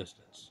the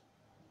distance.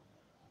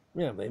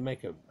 Yeah, they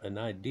make an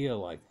idea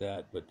like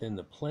that, but then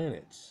the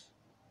planets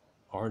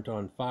aren't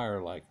on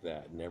fire like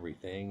that and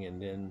everything,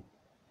 and then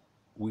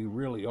we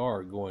really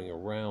are going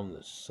around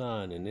the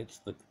sun, and it's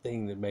the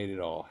thing that made it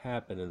all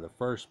happen in the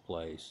first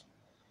place.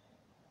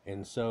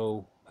 And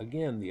so,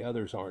 again, the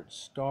others aren't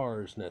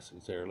stars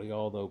necessarily,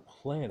 although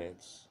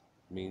planets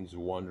means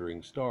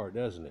wandering star,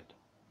 doesn't it?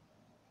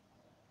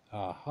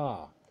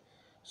 Aha.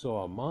 So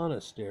a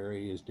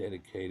monastery is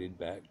dedicated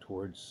back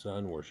towards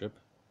sun worship.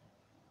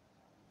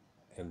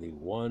 And the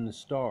 1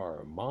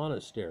 star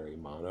monastery,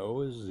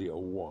 mono is the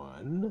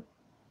 1,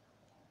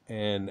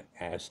 and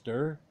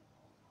aster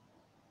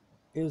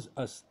is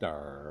a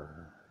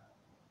star.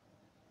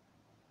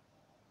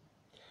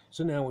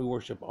 So now we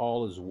worship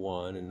all as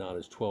one and not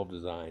as 12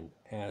 design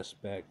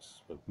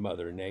aspects of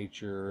Mother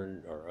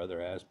Nature or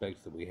other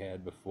aspects that we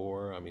had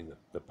before. I mean,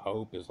 the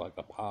Pope is like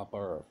a papa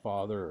or a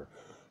father or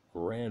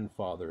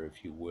grandfather,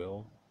 if you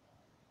will.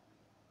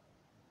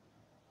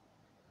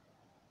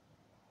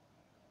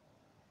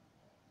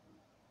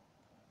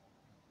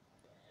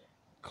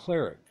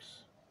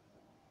 Clerics.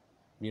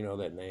 You know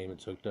that name,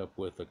 it's hooked up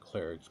with the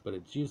clerics, but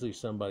it's usually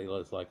somebody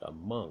that's like a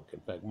monk.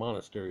 In fact,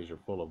 monasteries are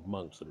full of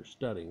monks that are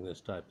studying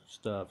this type of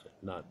stuff,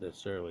 not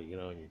necessarily, you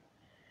know,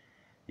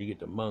 you get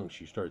to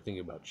monks, you start thinking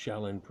about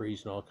Shaolin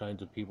priests and all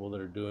kinds of people that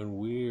are doing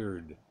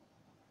weird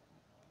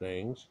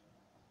things.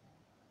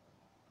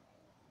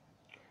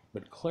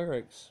 But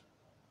clerics,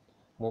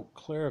 well,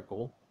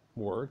 clerical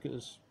work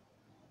is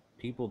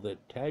people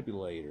that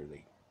tabulate, or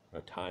a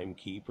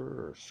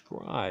timekeeper or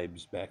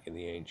scribes back in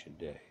the ancient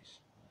days.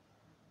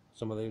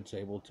 Somebody that's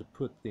able to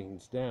put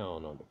things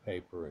down onto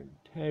paper and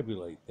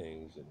tabulate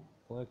things, and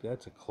like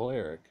that's a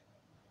cleric.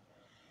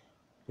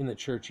 In the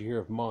church you hear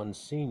of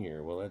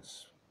Monsignor. Well,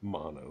 that's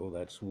mono,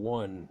 that's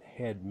 1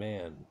 head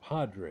man,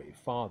 padre,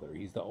 father.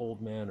 He's the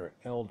old man or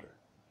elder,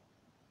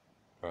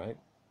 right?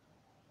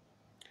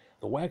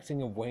 The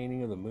waxing and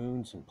waning of the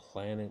moons and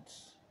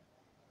planets,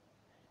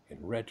 and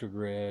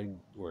retrograde,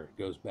 where it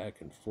goes back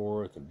and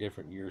forth in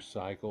different year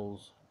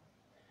cycles.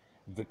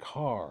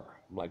 Vicar,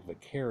 like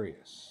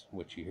vicarious,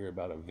 which you hear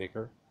about a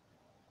vicar.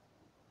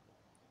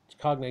 It's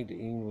cognate to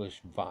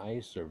English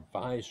vice or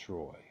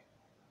viceroy.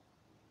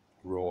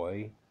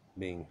 Roy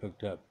being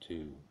hooked up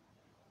to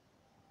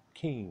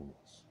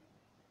kings.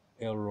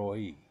 El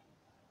Roi,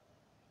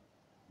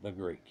 the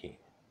great king.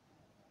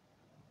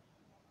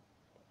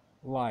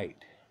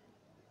 Light,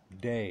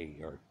 day,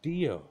 or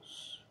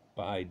Dios,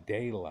 by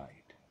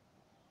daylight.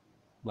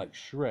 Like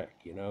Shrek,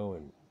 you know,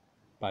 and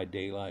by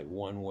daylight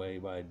one way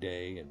by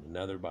day and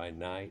another by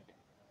night.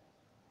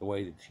 The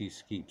way that he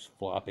keeps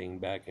flopping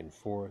back and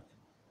forth.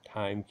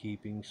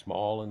 timekeeping,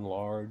 small and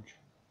large,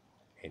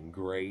 and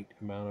great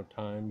amount of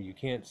time. You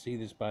can't see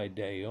this by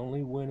day,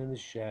 only when in the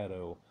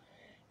shadow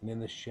and in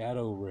the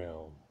shadow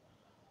realm.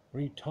 What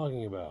are you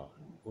talking about?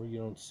 Well, you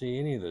don't see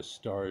any of the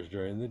stars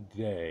during the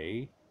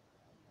day.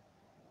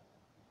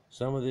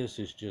 Some of this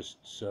is just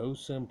so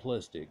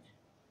simplistic,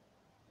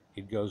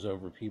 it goes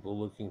over people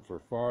looking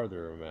for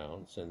farther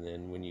amounts, and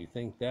then when you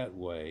think that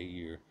way,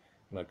 you're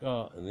like,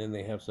 oh, and then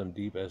they have some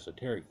deep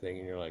esoteric thing,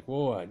 and you're like,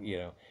 whoa,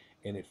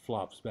 and it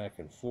flops back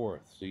and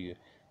forth. So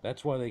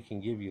that's why they can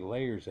give you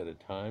layers at a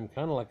time,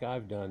 kind of like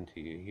I've done to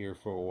you here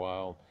for a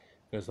while,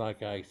 because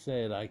like I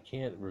said, I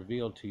can't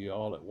reveal to you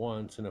all at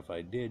once, and if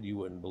I did, you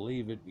wouldn't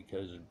believe it,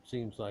 because it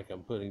seems like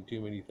I'm putting too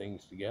many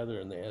things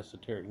together, and the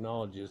esoteric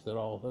knowledges that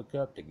all hook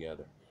up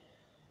together.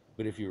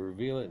 But if you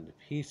reveal it into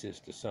pieces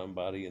to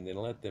somebody and then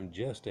let them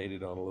gestate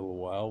it on a little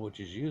while, which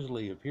is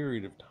usually a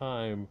period of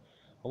time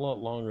a lot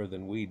longer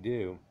than we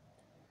do,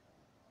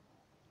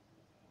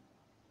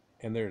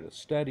 and they're to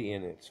study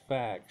in its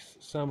facts,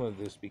 some of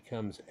this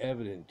becomes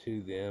evident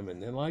to them,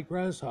 and then like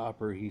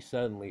Grasshopper, he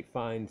suddenly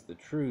finds the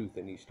truth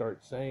and he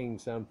starts saying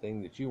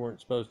something that you weren't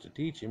supposed to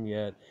teach him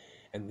yet,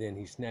 and then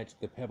he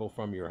snatched the pebble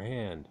from your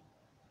hand.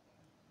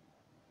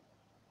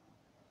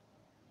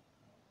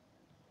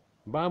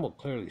 The Bible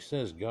clearly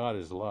says God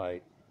is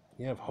light.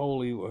 You have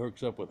holy, which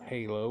hooks up with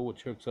halo,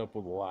 which hooks up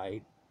with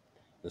light.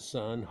 The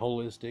sun,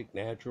 holistic,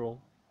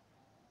 natural.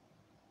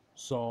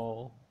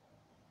 Sol,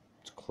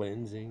 it's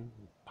cleansing.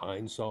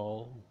 Pine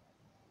sol,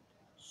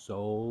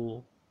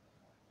 soul.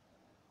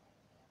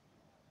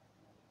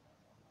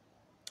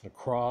 A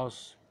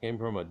cross came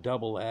from a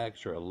double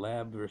axe or a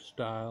labyrinth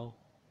style,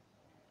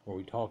 where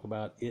we talk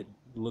about it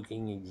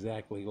looking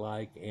exactly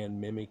like and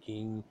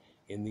mimicking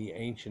in the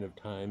ancient of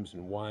times,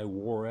 and why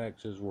war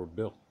axes were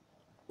built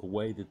the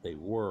way that they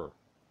were.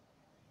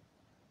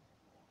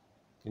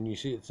 And you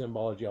see its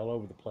symbology all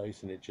over the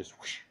place, and it just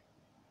whoosh,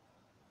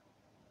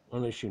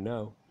 unless you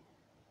know.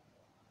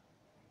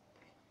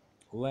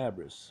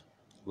 Labrys,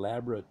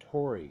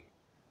 laboratory.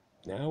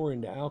 Now we're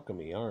into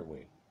alchemy, aren't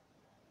we?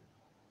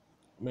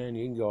 Man,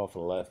 you can go off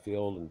in left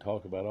field and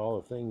talk about all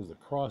the things, the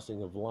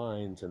crossing of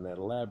lines and that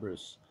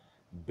labrys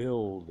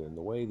build and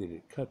the way that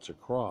it cuts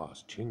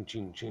across. Ching,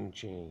 ching, ching,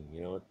 ching.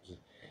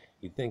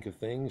 You think of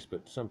things,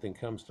 but something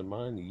comes to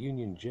mind, the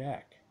Union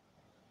Jack.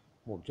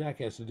 Well, Jack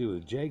has to do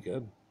with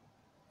Jacob,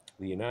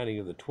 the uniting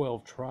of the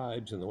 12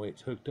 tribes and the way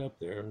it's hooked up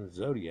there, and the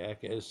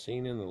zodiac as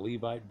seen in the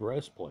Levite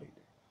breastplate.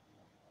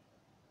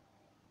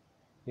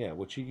 Yeah,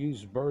 which you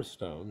use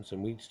birthstones,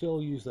 and we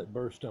still use that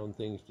birthstone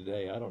things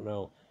today. I don't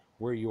know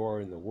where you are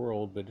in the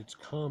world, but it's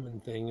a common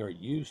thing, or it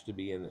used to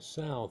be in the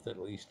South, at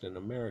least in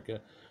America,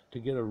 to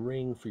get a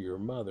ring for your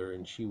mother,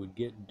 and she would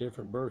get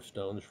different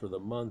birthstones for the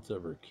months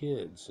of her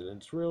kids, and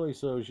it's really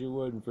so she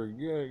wouldn't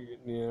forget,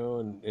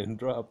 and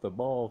drop the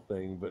ball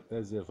thing, but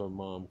as if a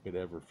mom could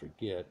ever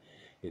forget,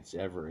 it's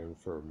ever in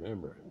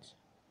remembrance.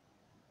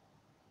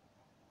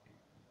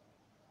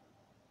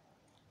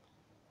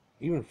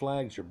 Even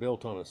flags are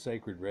built on a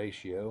sacred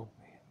ratio.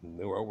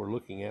 What we're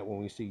looking at when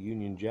we see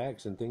Union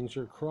Jacks and things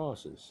are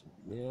crosses.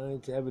 Yeah,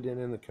 it's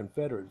evident in the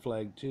Confederate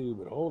flag too,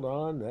 but hold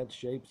on, that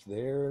shape's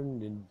there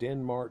and in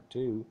Denmark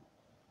too.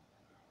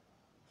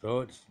 So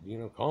it's,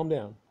 calm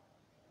down.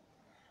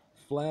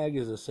 Flag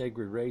is a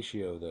sacred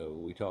ratio, though,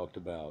 we talked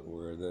about,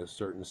 where the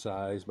certain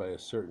size by a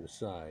certain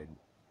side.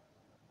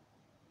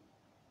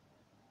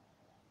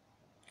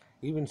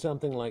 Even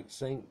something like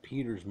St.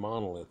 Peter's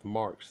monolith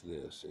marks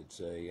this.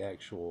 It's a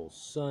actual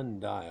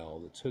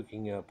sundial that's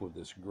hooking up with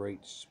this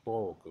great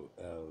spoke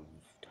of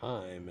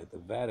time at the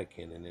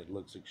Vatican, and it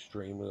looks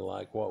extremely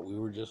like what we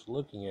were just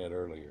looking at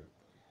earlier.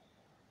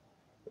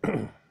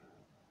 And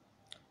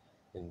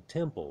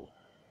temple,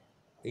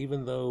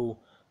 even though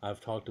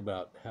I've talked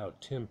about how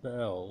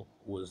Tempel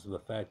was the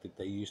fact that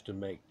they used to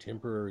make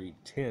temporary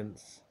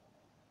tents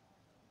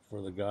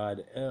for the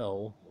god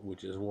El,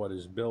 which is what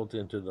is built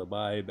into the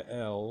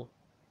Bible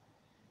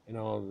and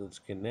all of its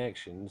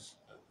connections.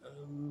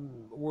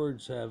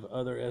 Words have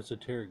other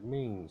esoteric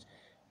meanings.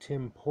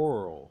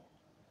 Temporal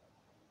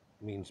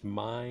means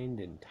mind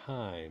and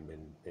time,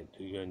 and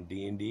in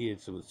D&D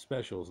it's with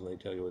specials, and they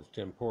tell you it's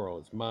temporal.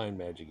 It's mind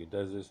magic. It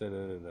does this,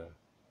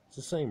 It's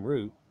the same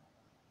root.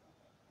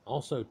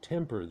 Also,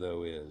 temper,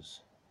 though,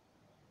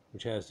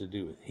 which has to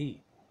do with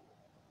heat.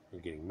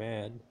 You're getting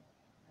mad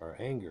or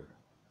anger.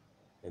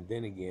 And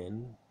then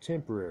again,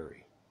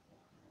 temporary,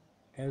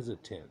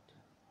 hesitant,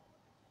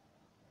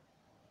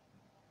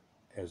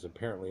 as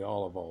apparently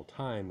all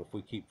time if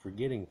we keep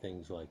forgetting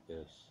things like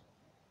this.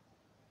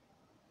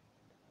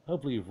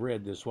 Hopefully you've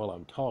read this while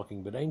I'm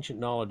talking, but ancient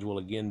knowledge will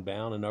again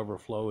bound and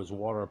overflow as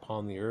water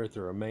upon the earth.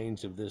 The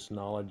remains of this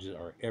knowledge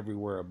are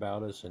everywhere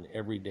about us in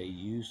everyday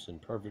use,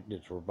 and perfect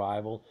its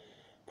revival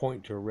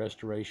point to a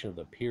restoration of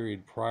the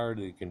period prior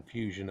to the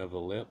confusion of the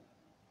lip.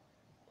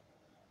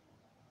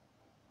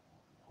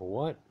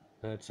 What?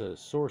 That's a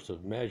source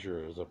of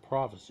measure as a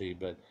prophecy,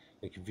 but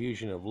the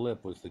confusion of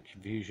lip was the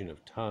confusion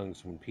of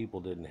tongues when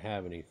people didn't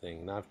have anything.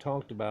 And I've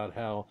talked about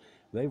how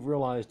they've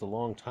realized a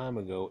long time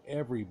ago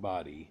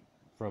everybody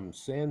from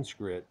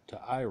Sanskrit to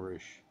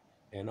Irish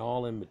and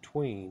all in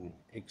between,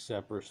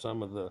 except for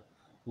some of the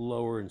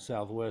lower and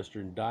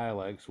southwestern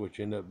dialects, which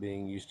end up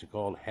being used to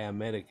called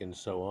Hamitic and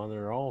so on.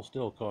 They're all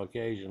still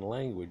Caucasian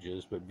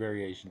languages, but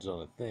variations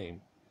on a theme.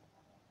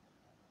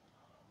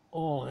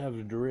 All have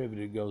a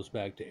derivative that goes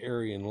back to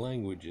Aryan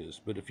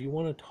languages. But if you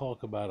want to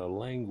talk about a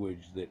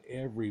language that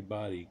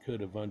everybody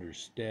could have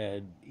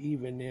understood,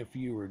 even if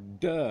you were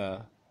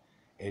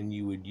and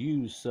you would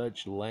use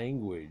such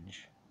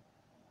language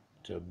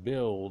to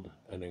build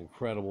an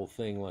incredible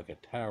thing like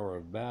a Tower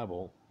of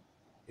Babel,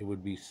 it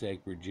would be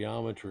sacred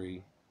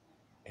geometry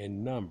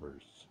and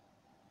numbers.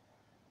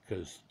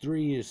 Because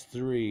 3 is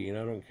 3, and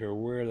I don't care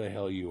where the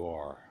hell you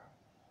are.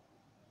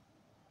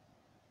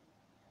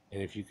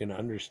 And if you can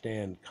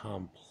understand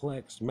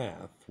complex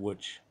math,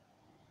 which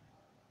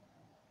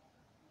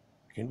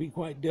can be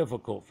quite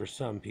difficult for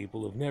some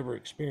people who've never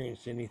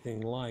experienced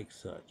anything like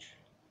such.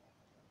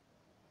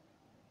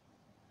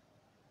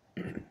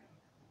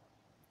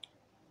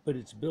 But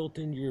it's built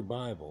into your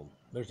Bible.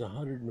 There's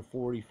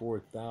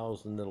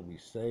 144,000 that'll be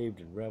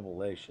saved in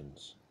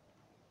Revelations.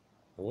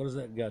 And what has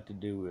that got to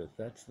do with?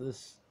 That's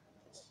this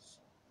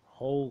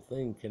whole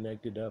thing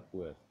connected up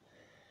with.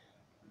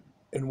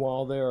 And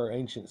while there are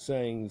ancient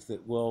sayings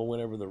that, well,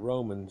 whenever the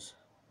Romans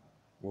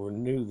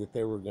knew that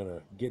they were going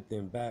to get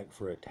them back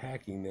for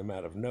attacking them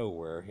out of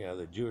nowhere,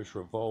 the Jewish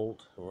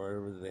revolt, or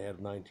whatever they had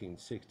in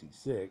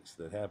 1966,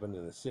 that happened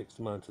in the 6th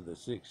month of the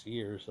 6th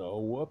year,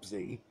 so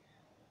whoopsie,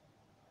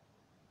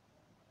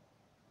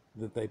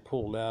 that they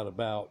pulled out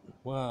about,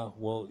 well,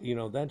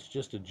 that's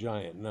just a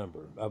giant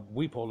number.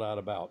 We pulled out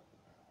about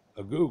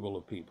a Google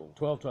of people,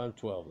 12 times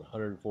 12,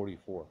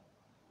 144.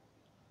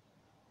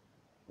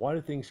 Why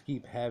do things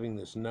keep having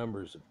this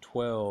numbers of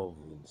 12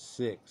 and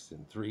 6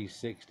 and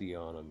 360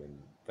 on them? In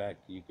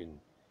fact, you can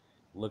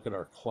look at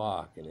our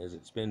clock, and as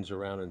it spins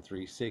around in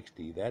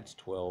 360, that's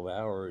 12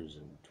 hours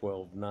and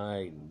 12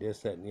 night and this,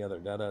 that, and the other,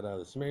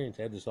 The Sumerians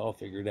had this all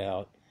figured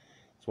out.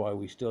 That's why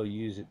we still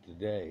use it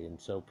today. And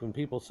so when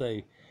people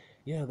say,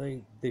 yeah,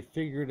 they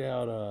figured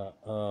out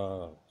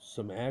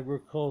some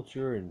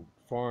agriculture and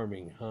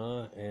farming,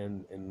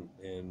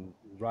 and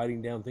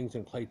writing down things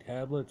on clay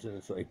tablets, and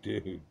it's like,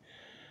 dude,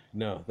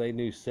 no, they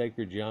knew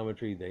sacred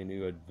geometry, they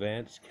knew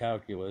advanced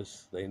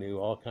calculus, they knew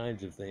all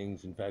kinds of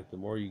things. In fact, the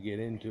more you get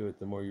into it,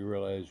 the more you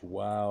realize,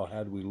 wow,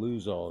 how did we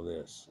lose all of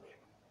this?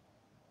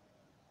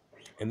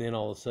 And then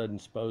all of a sudden,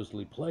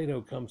 supposedly,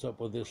 Plato comes up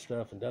with this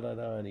stuff, and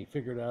and he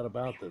figured out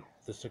about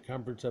the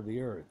circumference of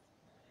the earth.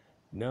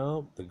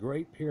 No, the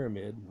Great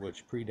Pyramid,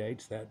 which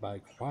predates that by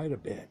quite a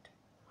bit,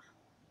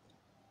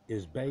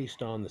 is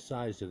based on the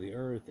size of the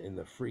earth, and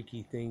the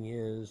freaky thing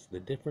is the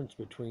difference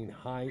between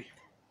height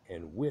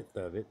and width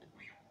of it,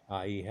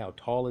 i.e. how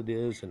tall it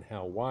is and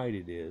how wide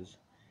it is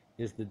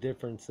the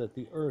difference that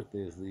the earth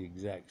is the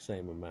exact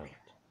same amount.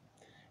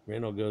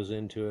 Randall goes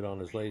into it on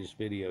his latest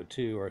video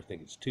too, or I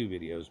think it's 2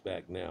 videos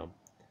back now.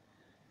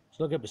 Just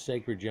look up a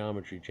Sacred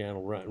Geometry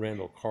channel,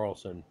 Randall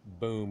Carlson,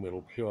 boom,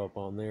 it'll show up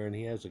on there, and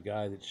he has a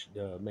guy that's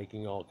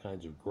making all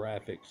kinds of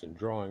graphics and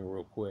drawing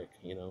real quick,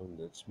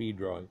 that speed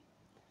drawing.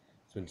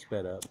 It's been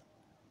sped up.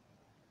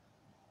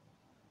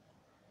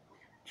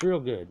 It's real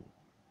good.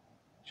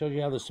 Shows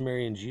you how the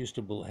Sumerians used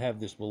to have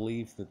this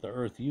belief that the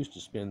earth used to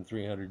spin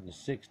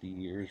 360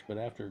 years, but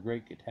after a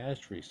great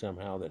catastrophe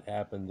somehow that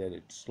happened, that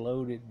it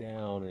slowed it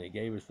down and it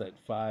gave us that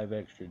 5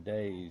 extra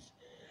days,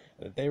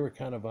 that they were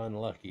kind of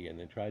unlucky, and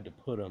they tried to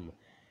put them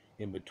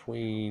in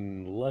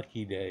between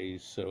lucky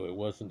days so it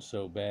wasn't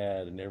so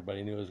bad and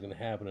everybody knew it was going to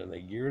happen, and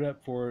they geared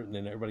up for it, and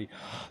then everybody,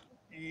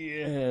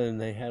 yeah,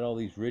 and they had all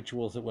these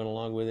rituals that went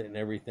along with it and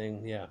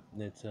everything. Yeah,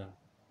 it's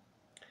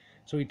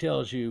so he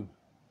tells you,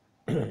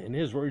 in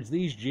his words,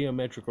 these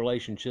geometric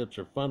relationships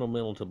are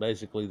fundamental to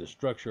basically the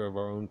structure of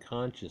our own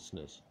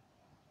consciousness.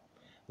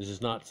 This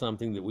is not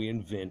something that we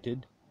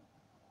invented,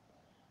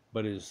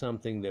 but it is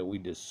something that we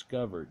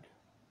discovered.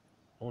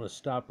 I want to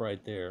stop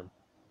right there.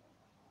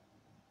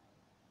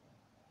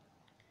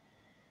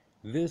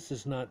 This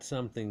is not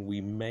something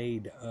we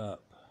made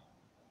up.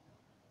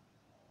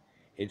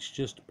 It's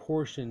just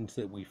portions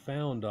that we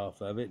found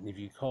off of it, and if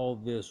you call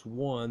this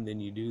 1,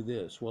 then you do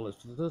this. Well,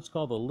 let's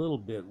call the little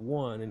bit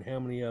 1, and how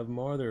many of them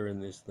are there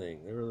in this thing?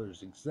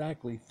 There's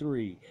exactly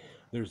 3.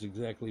 There's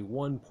exactly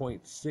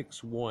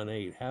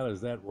 1.618. How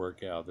does that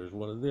work out? There's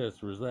one of this,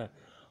 there's that.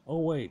 Oh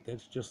wait,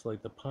 that's just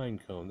like the pine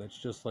cone, that's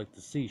just like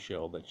the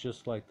seashell, that's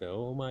just like the,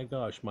 oh my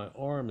gosh, my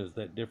arm is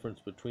that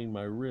difference between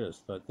my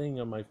wrists. The thing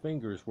on my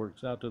fingers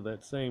works out to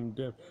that same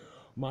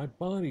my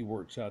body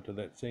works out to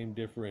that same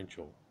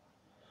differential.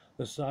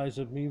 The size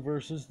of me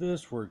versus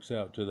this works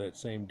out to that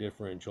same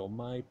differential.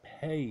 My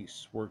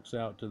pace works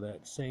out to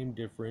that same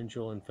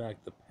differential. In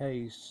fact, the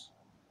pace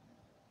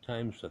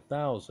times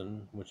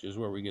 1,000, which is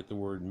where we get the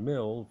word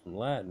mil from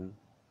Latin,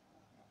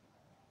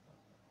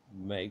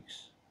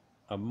 makes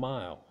a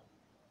mile.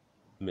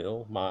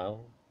 Mil,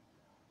 mile.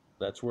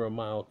 That's where a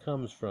mile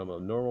comes from. A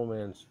normal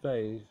man's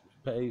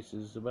pace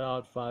is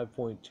about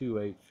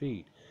 5.28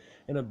 feet.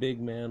 And a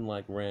big man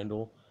like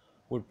Randall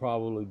would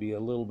probably be a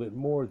little bit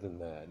more than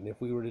that. And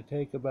if we were to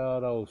take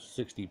about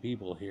 60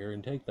 people here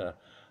and take the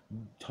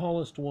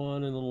tallest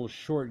one and the little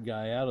short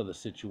guy out of the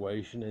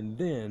situation and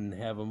then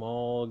have them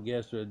all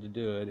guess what to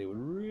do it, it would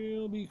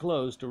really be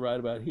close to right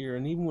about here.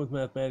 And even with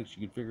mathematics,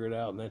 you could figure it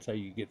out, and that's how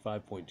you get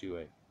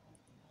 5.28.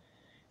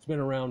 It's been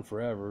around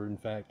forever. In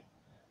fact,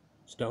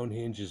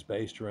 Stonehenge is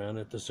based around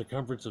it. The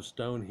circumference of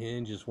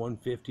Stonehenge is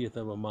 1/50th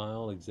of a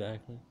mile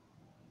exactly.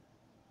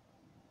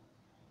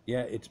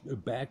 Yeah, it's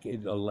back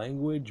in a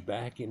language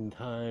back in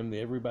time that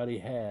everybody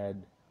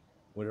had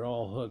when it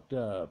all hooked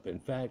up. In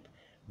fact,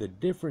 the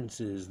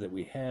differences that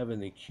we have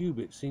in the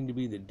cubit seem to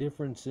be the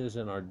differences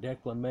in our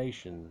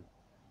declination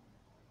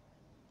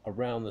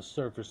around the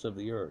surface of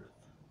the earth.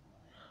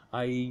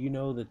 I.e., you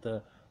know that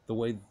the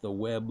way that the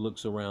web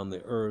looks around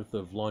the earth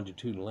of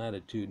longitude and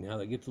latitude, and how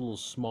that gets a little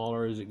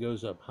smaller as it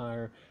goes up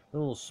higher,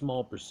 little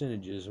small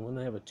percentages. And when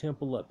they have a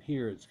temple up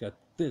here, it's got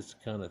this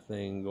kind of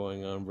thing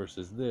going on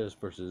versus this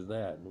versus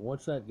that. And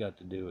what's that got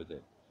to do with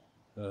it?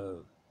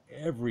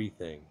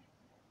 Everything.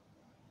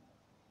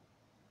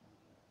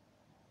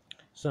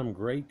 Some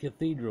great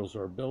cathedrals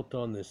are built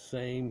on this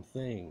same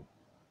thing,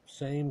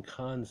 same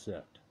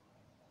concept.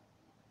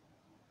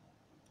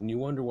 And you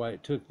wonder why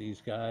it took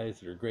these guys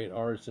that are great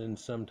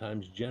artisans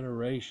sometimes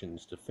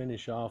generations to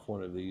finish off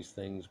one of these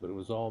things, but it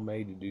was all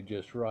made to do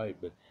just right.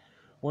 But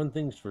one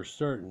thing's for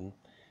certain,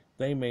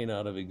 they may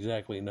not have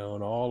exactly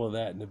known all of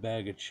that in a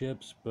bag of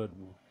chips, but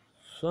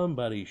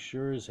somebody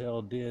sure as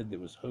hell did that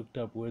was hooked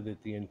up with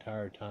it the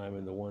entire time,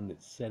 and the one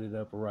that set it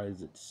up right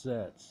as it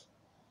sets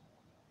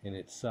in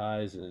its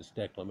size and its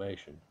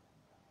declination.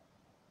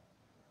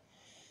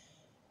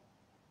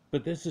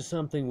 But this is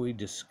something we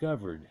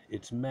discovered.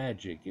 It's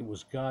magic. It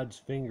was God's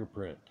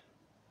fingerprint.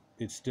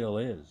 It still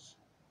is.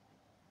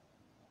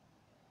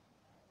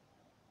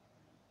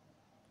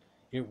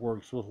 It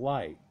works with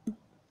light,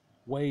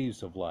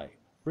 waves of light,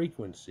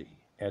 frequency,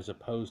 as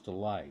opposed to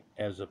light,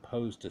 as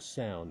opposed to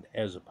sound,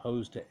 as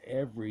opposed to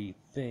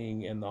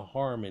everything and the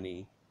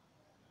harmony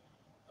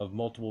of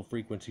multiple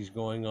frequencies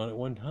going on at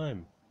one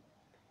time.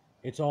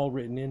 It's all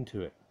written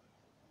into it.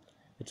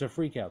 It's a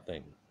freak out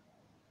thing.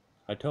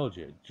 I told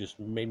you, it just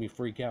made me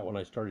freak out when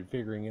I started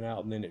figuring it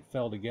out, and then it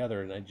fell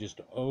together, and I just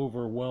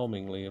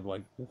overwhelmingly of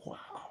like,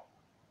 wow.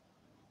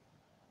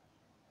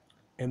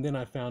 And then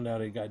I found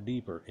out it got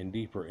deeper and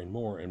deeper and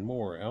more and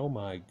more. Oh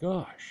my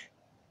gosh.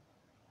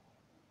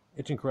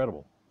 It's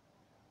incredible.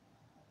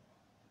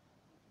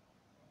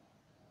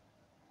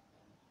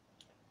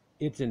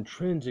 It's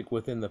intrinsic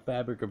within the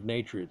fabric of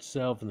nature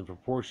itself, and the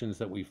proportions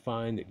that we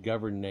find that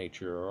govern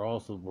nature are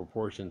also the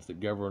proportions that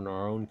govern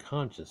our own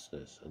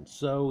consciousness. And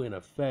so, in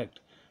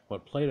effect,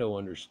 what Plato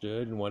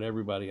understood, and what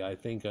everybody I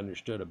think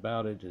understood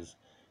about it is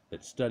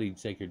that studied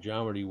sacred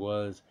geometry,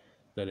 was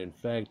that in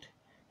fact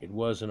it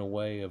was in a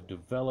way of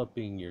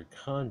developing your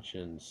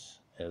conscience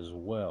as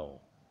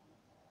well.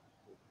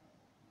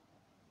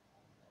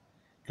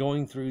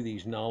 Going through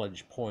these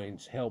knowledge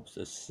points helps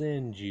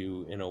ascend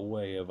you in a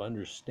way of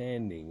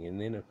understanding.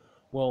 And then,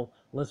 well,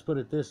 let's put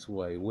it this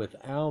way.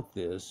 Without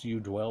this,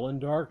 you dwell in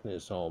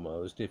darkness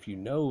almost, if you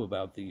know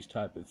about these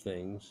type of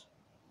things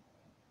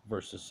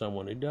versus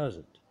someone who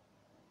doesn't.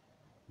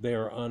 They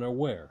are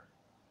unaware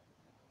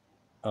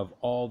of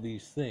all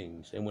these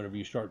things. And whenever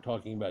you start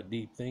talking about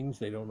deep things,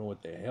 they don't know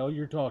what the hell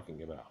you're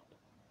talking about,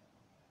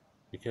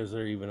 because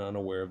they're even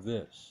unaware of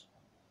this.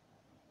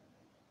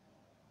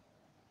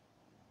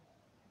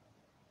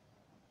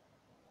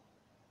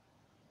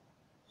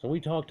 So we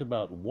talked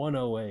about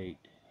 108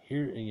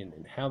 here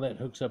and how that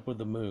hooks up with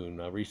the moon.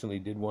 I recently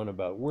did one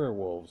about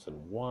werewolves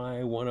and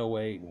why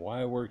 108 and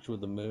why it works with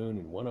the moon.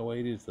 And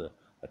 108 is the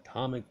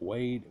atomic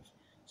weight of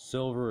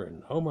silver,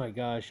 and oh my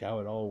gosh, how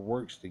it all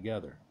works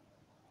together.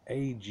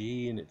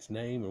 AG and its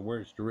name and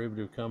where its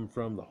derivative come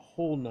from, the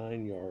whole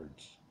 9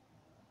 yards.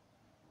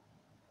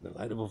 The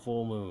light of a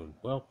full moon.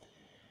 Well,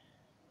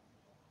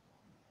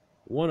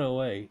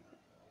 108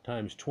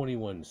 times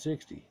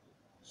 2160.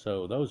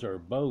 So those are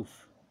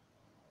both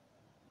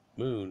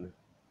moon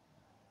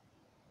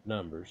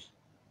numbers,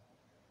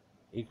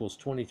 equals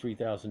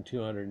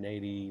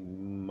 23,280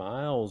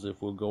 miles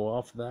if we'll go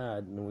off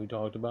that. And we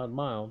talked about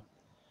mile,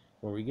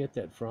 where we get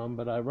that from.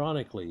 But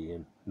ironically,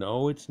 and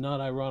no, it's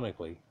not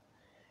ironically,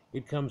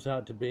 it comes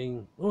out to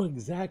being,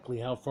 exactly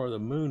how far the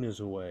moon is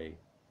away.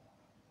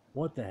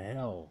 What the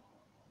hell?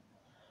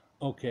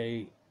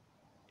 Okay,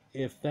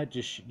 if that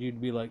just,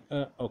 you'd be like,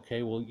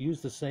 okay, we'll use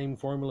the same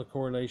formula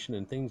correlation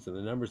and things and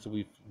the numbers that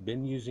we've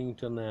been using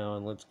till now,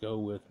 and let's go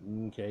with,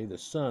 okay, the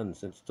sun,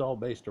 since it's all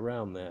based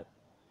around that.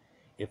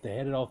 If they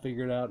had it all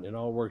figured out and it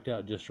all worked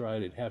out just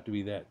right, it'd have to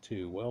be that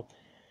too. Well,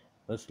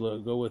 let's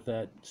go with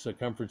that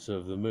circumference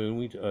of the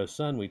moon,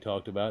 sun we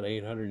talked about,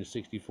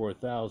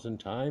 864,000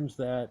 times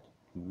that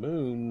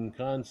moon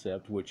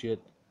concept, which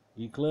it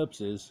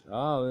eclipses.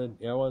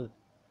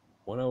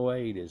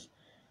 108 is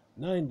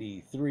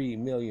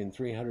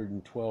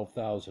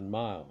 93,312,000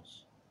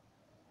 miles.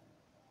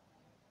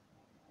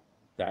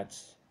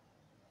 That's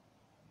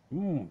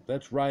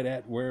right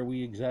at where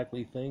we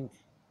exactly think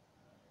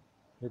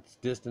its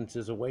distance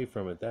is away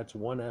from it. That's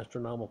 1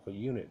 astronomical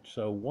unit.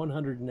 So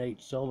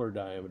 108 solar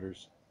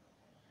diameters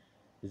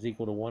is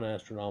equal to 1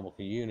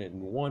 astronomical unit,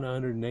 and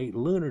 108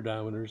 lunar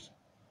diameters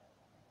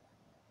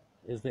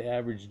is the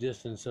average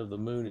distance of the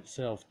moon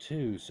itself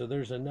too. So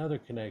there's another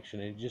connection.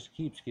 It just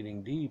keeps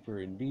getting deeper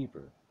and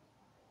deeper.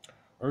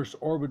 Earth's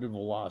orbital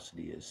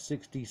velocity is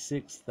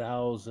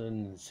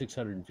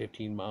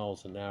 66,615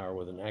 miles an hour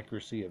with an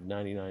accuracy of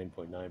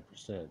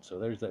 99.9%. So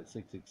there's that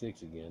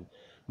 666 again.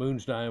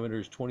 Moon's diameter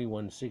is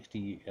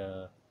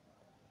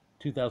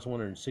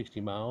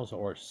 2,160 miles,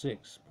 or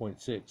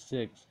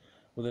 6.66,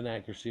 with an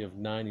accuracy of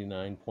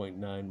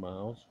 99.9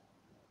 miles.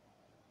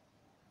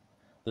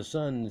 The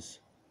sun's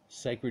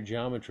sacred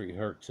geometry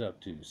hooks up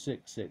to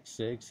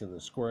 666, and the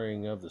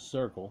squaring of the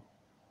circle,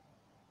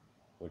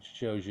 which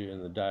shows you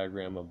in the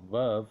diagram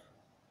above,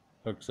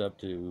 hooks up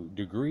to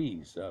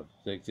degrees of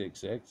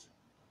 666.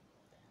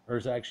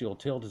 Earth's axial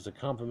tilt is a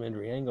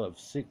complementary angle of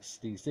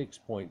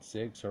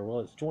 66.6, or well,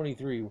 it's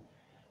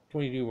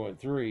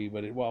 22.3,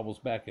 but it wobbles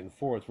back and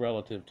forth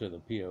relative to the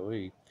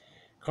POE.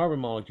 Carbon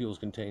molecules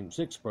contain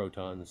 6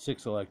 protons,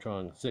 6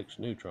 electrons, 6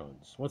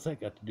 neutrons. What's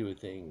that got to do with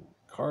things?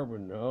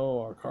 Carbon,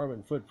 oh, our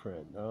carbon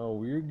footprint.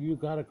 Oh, you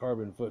got a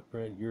carbon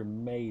footprint, you're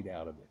made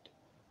out of it.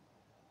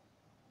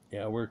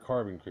 Yeah, we're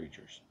carbon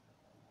creatures.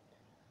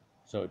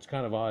 So it's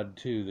kind of odd,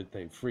 too, that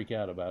they freak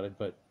out about it,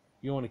 but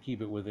you want to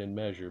keep it within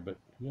measure. But,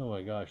 oh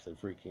my gosh, they're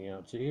freaking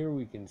out. So here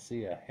we can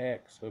see a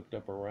hex hooked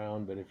up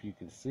around, but if you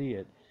can see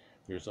it,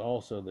 there's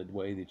also the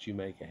way that you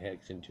make a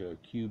hex into a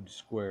cubed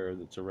square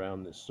that's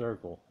around this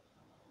circle.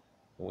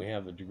 And we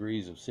have the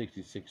degrees of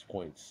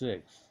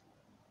 66.6.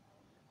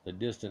 The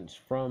distance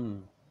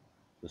from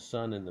the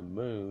sun and the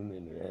moon,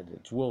 and at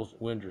its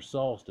winter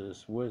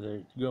solstice, where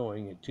it's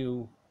going at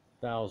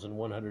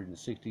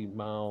 2,160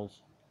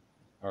 miles,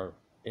 or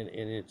in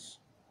its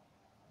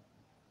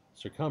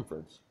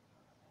circumference,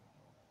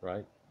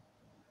 right?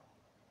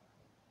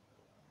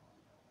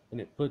 And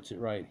it puts it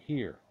right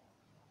here.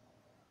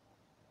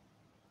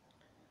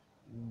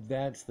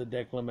 That's the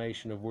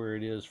declination of where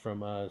it is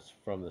from us,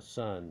 from the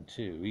sun,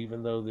 too.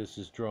 Even though this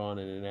is drawn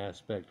in an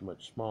aspect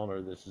much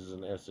smaller, this is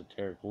an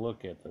esoteric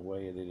look at the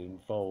way that it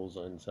unfolds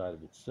inside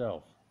of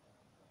itself.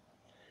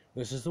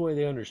 This is the way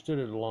they understood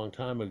it a long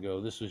time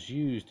ago. This was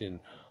used in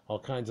all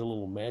kinds of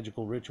little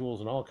magical rituals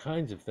and all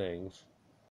kinds of things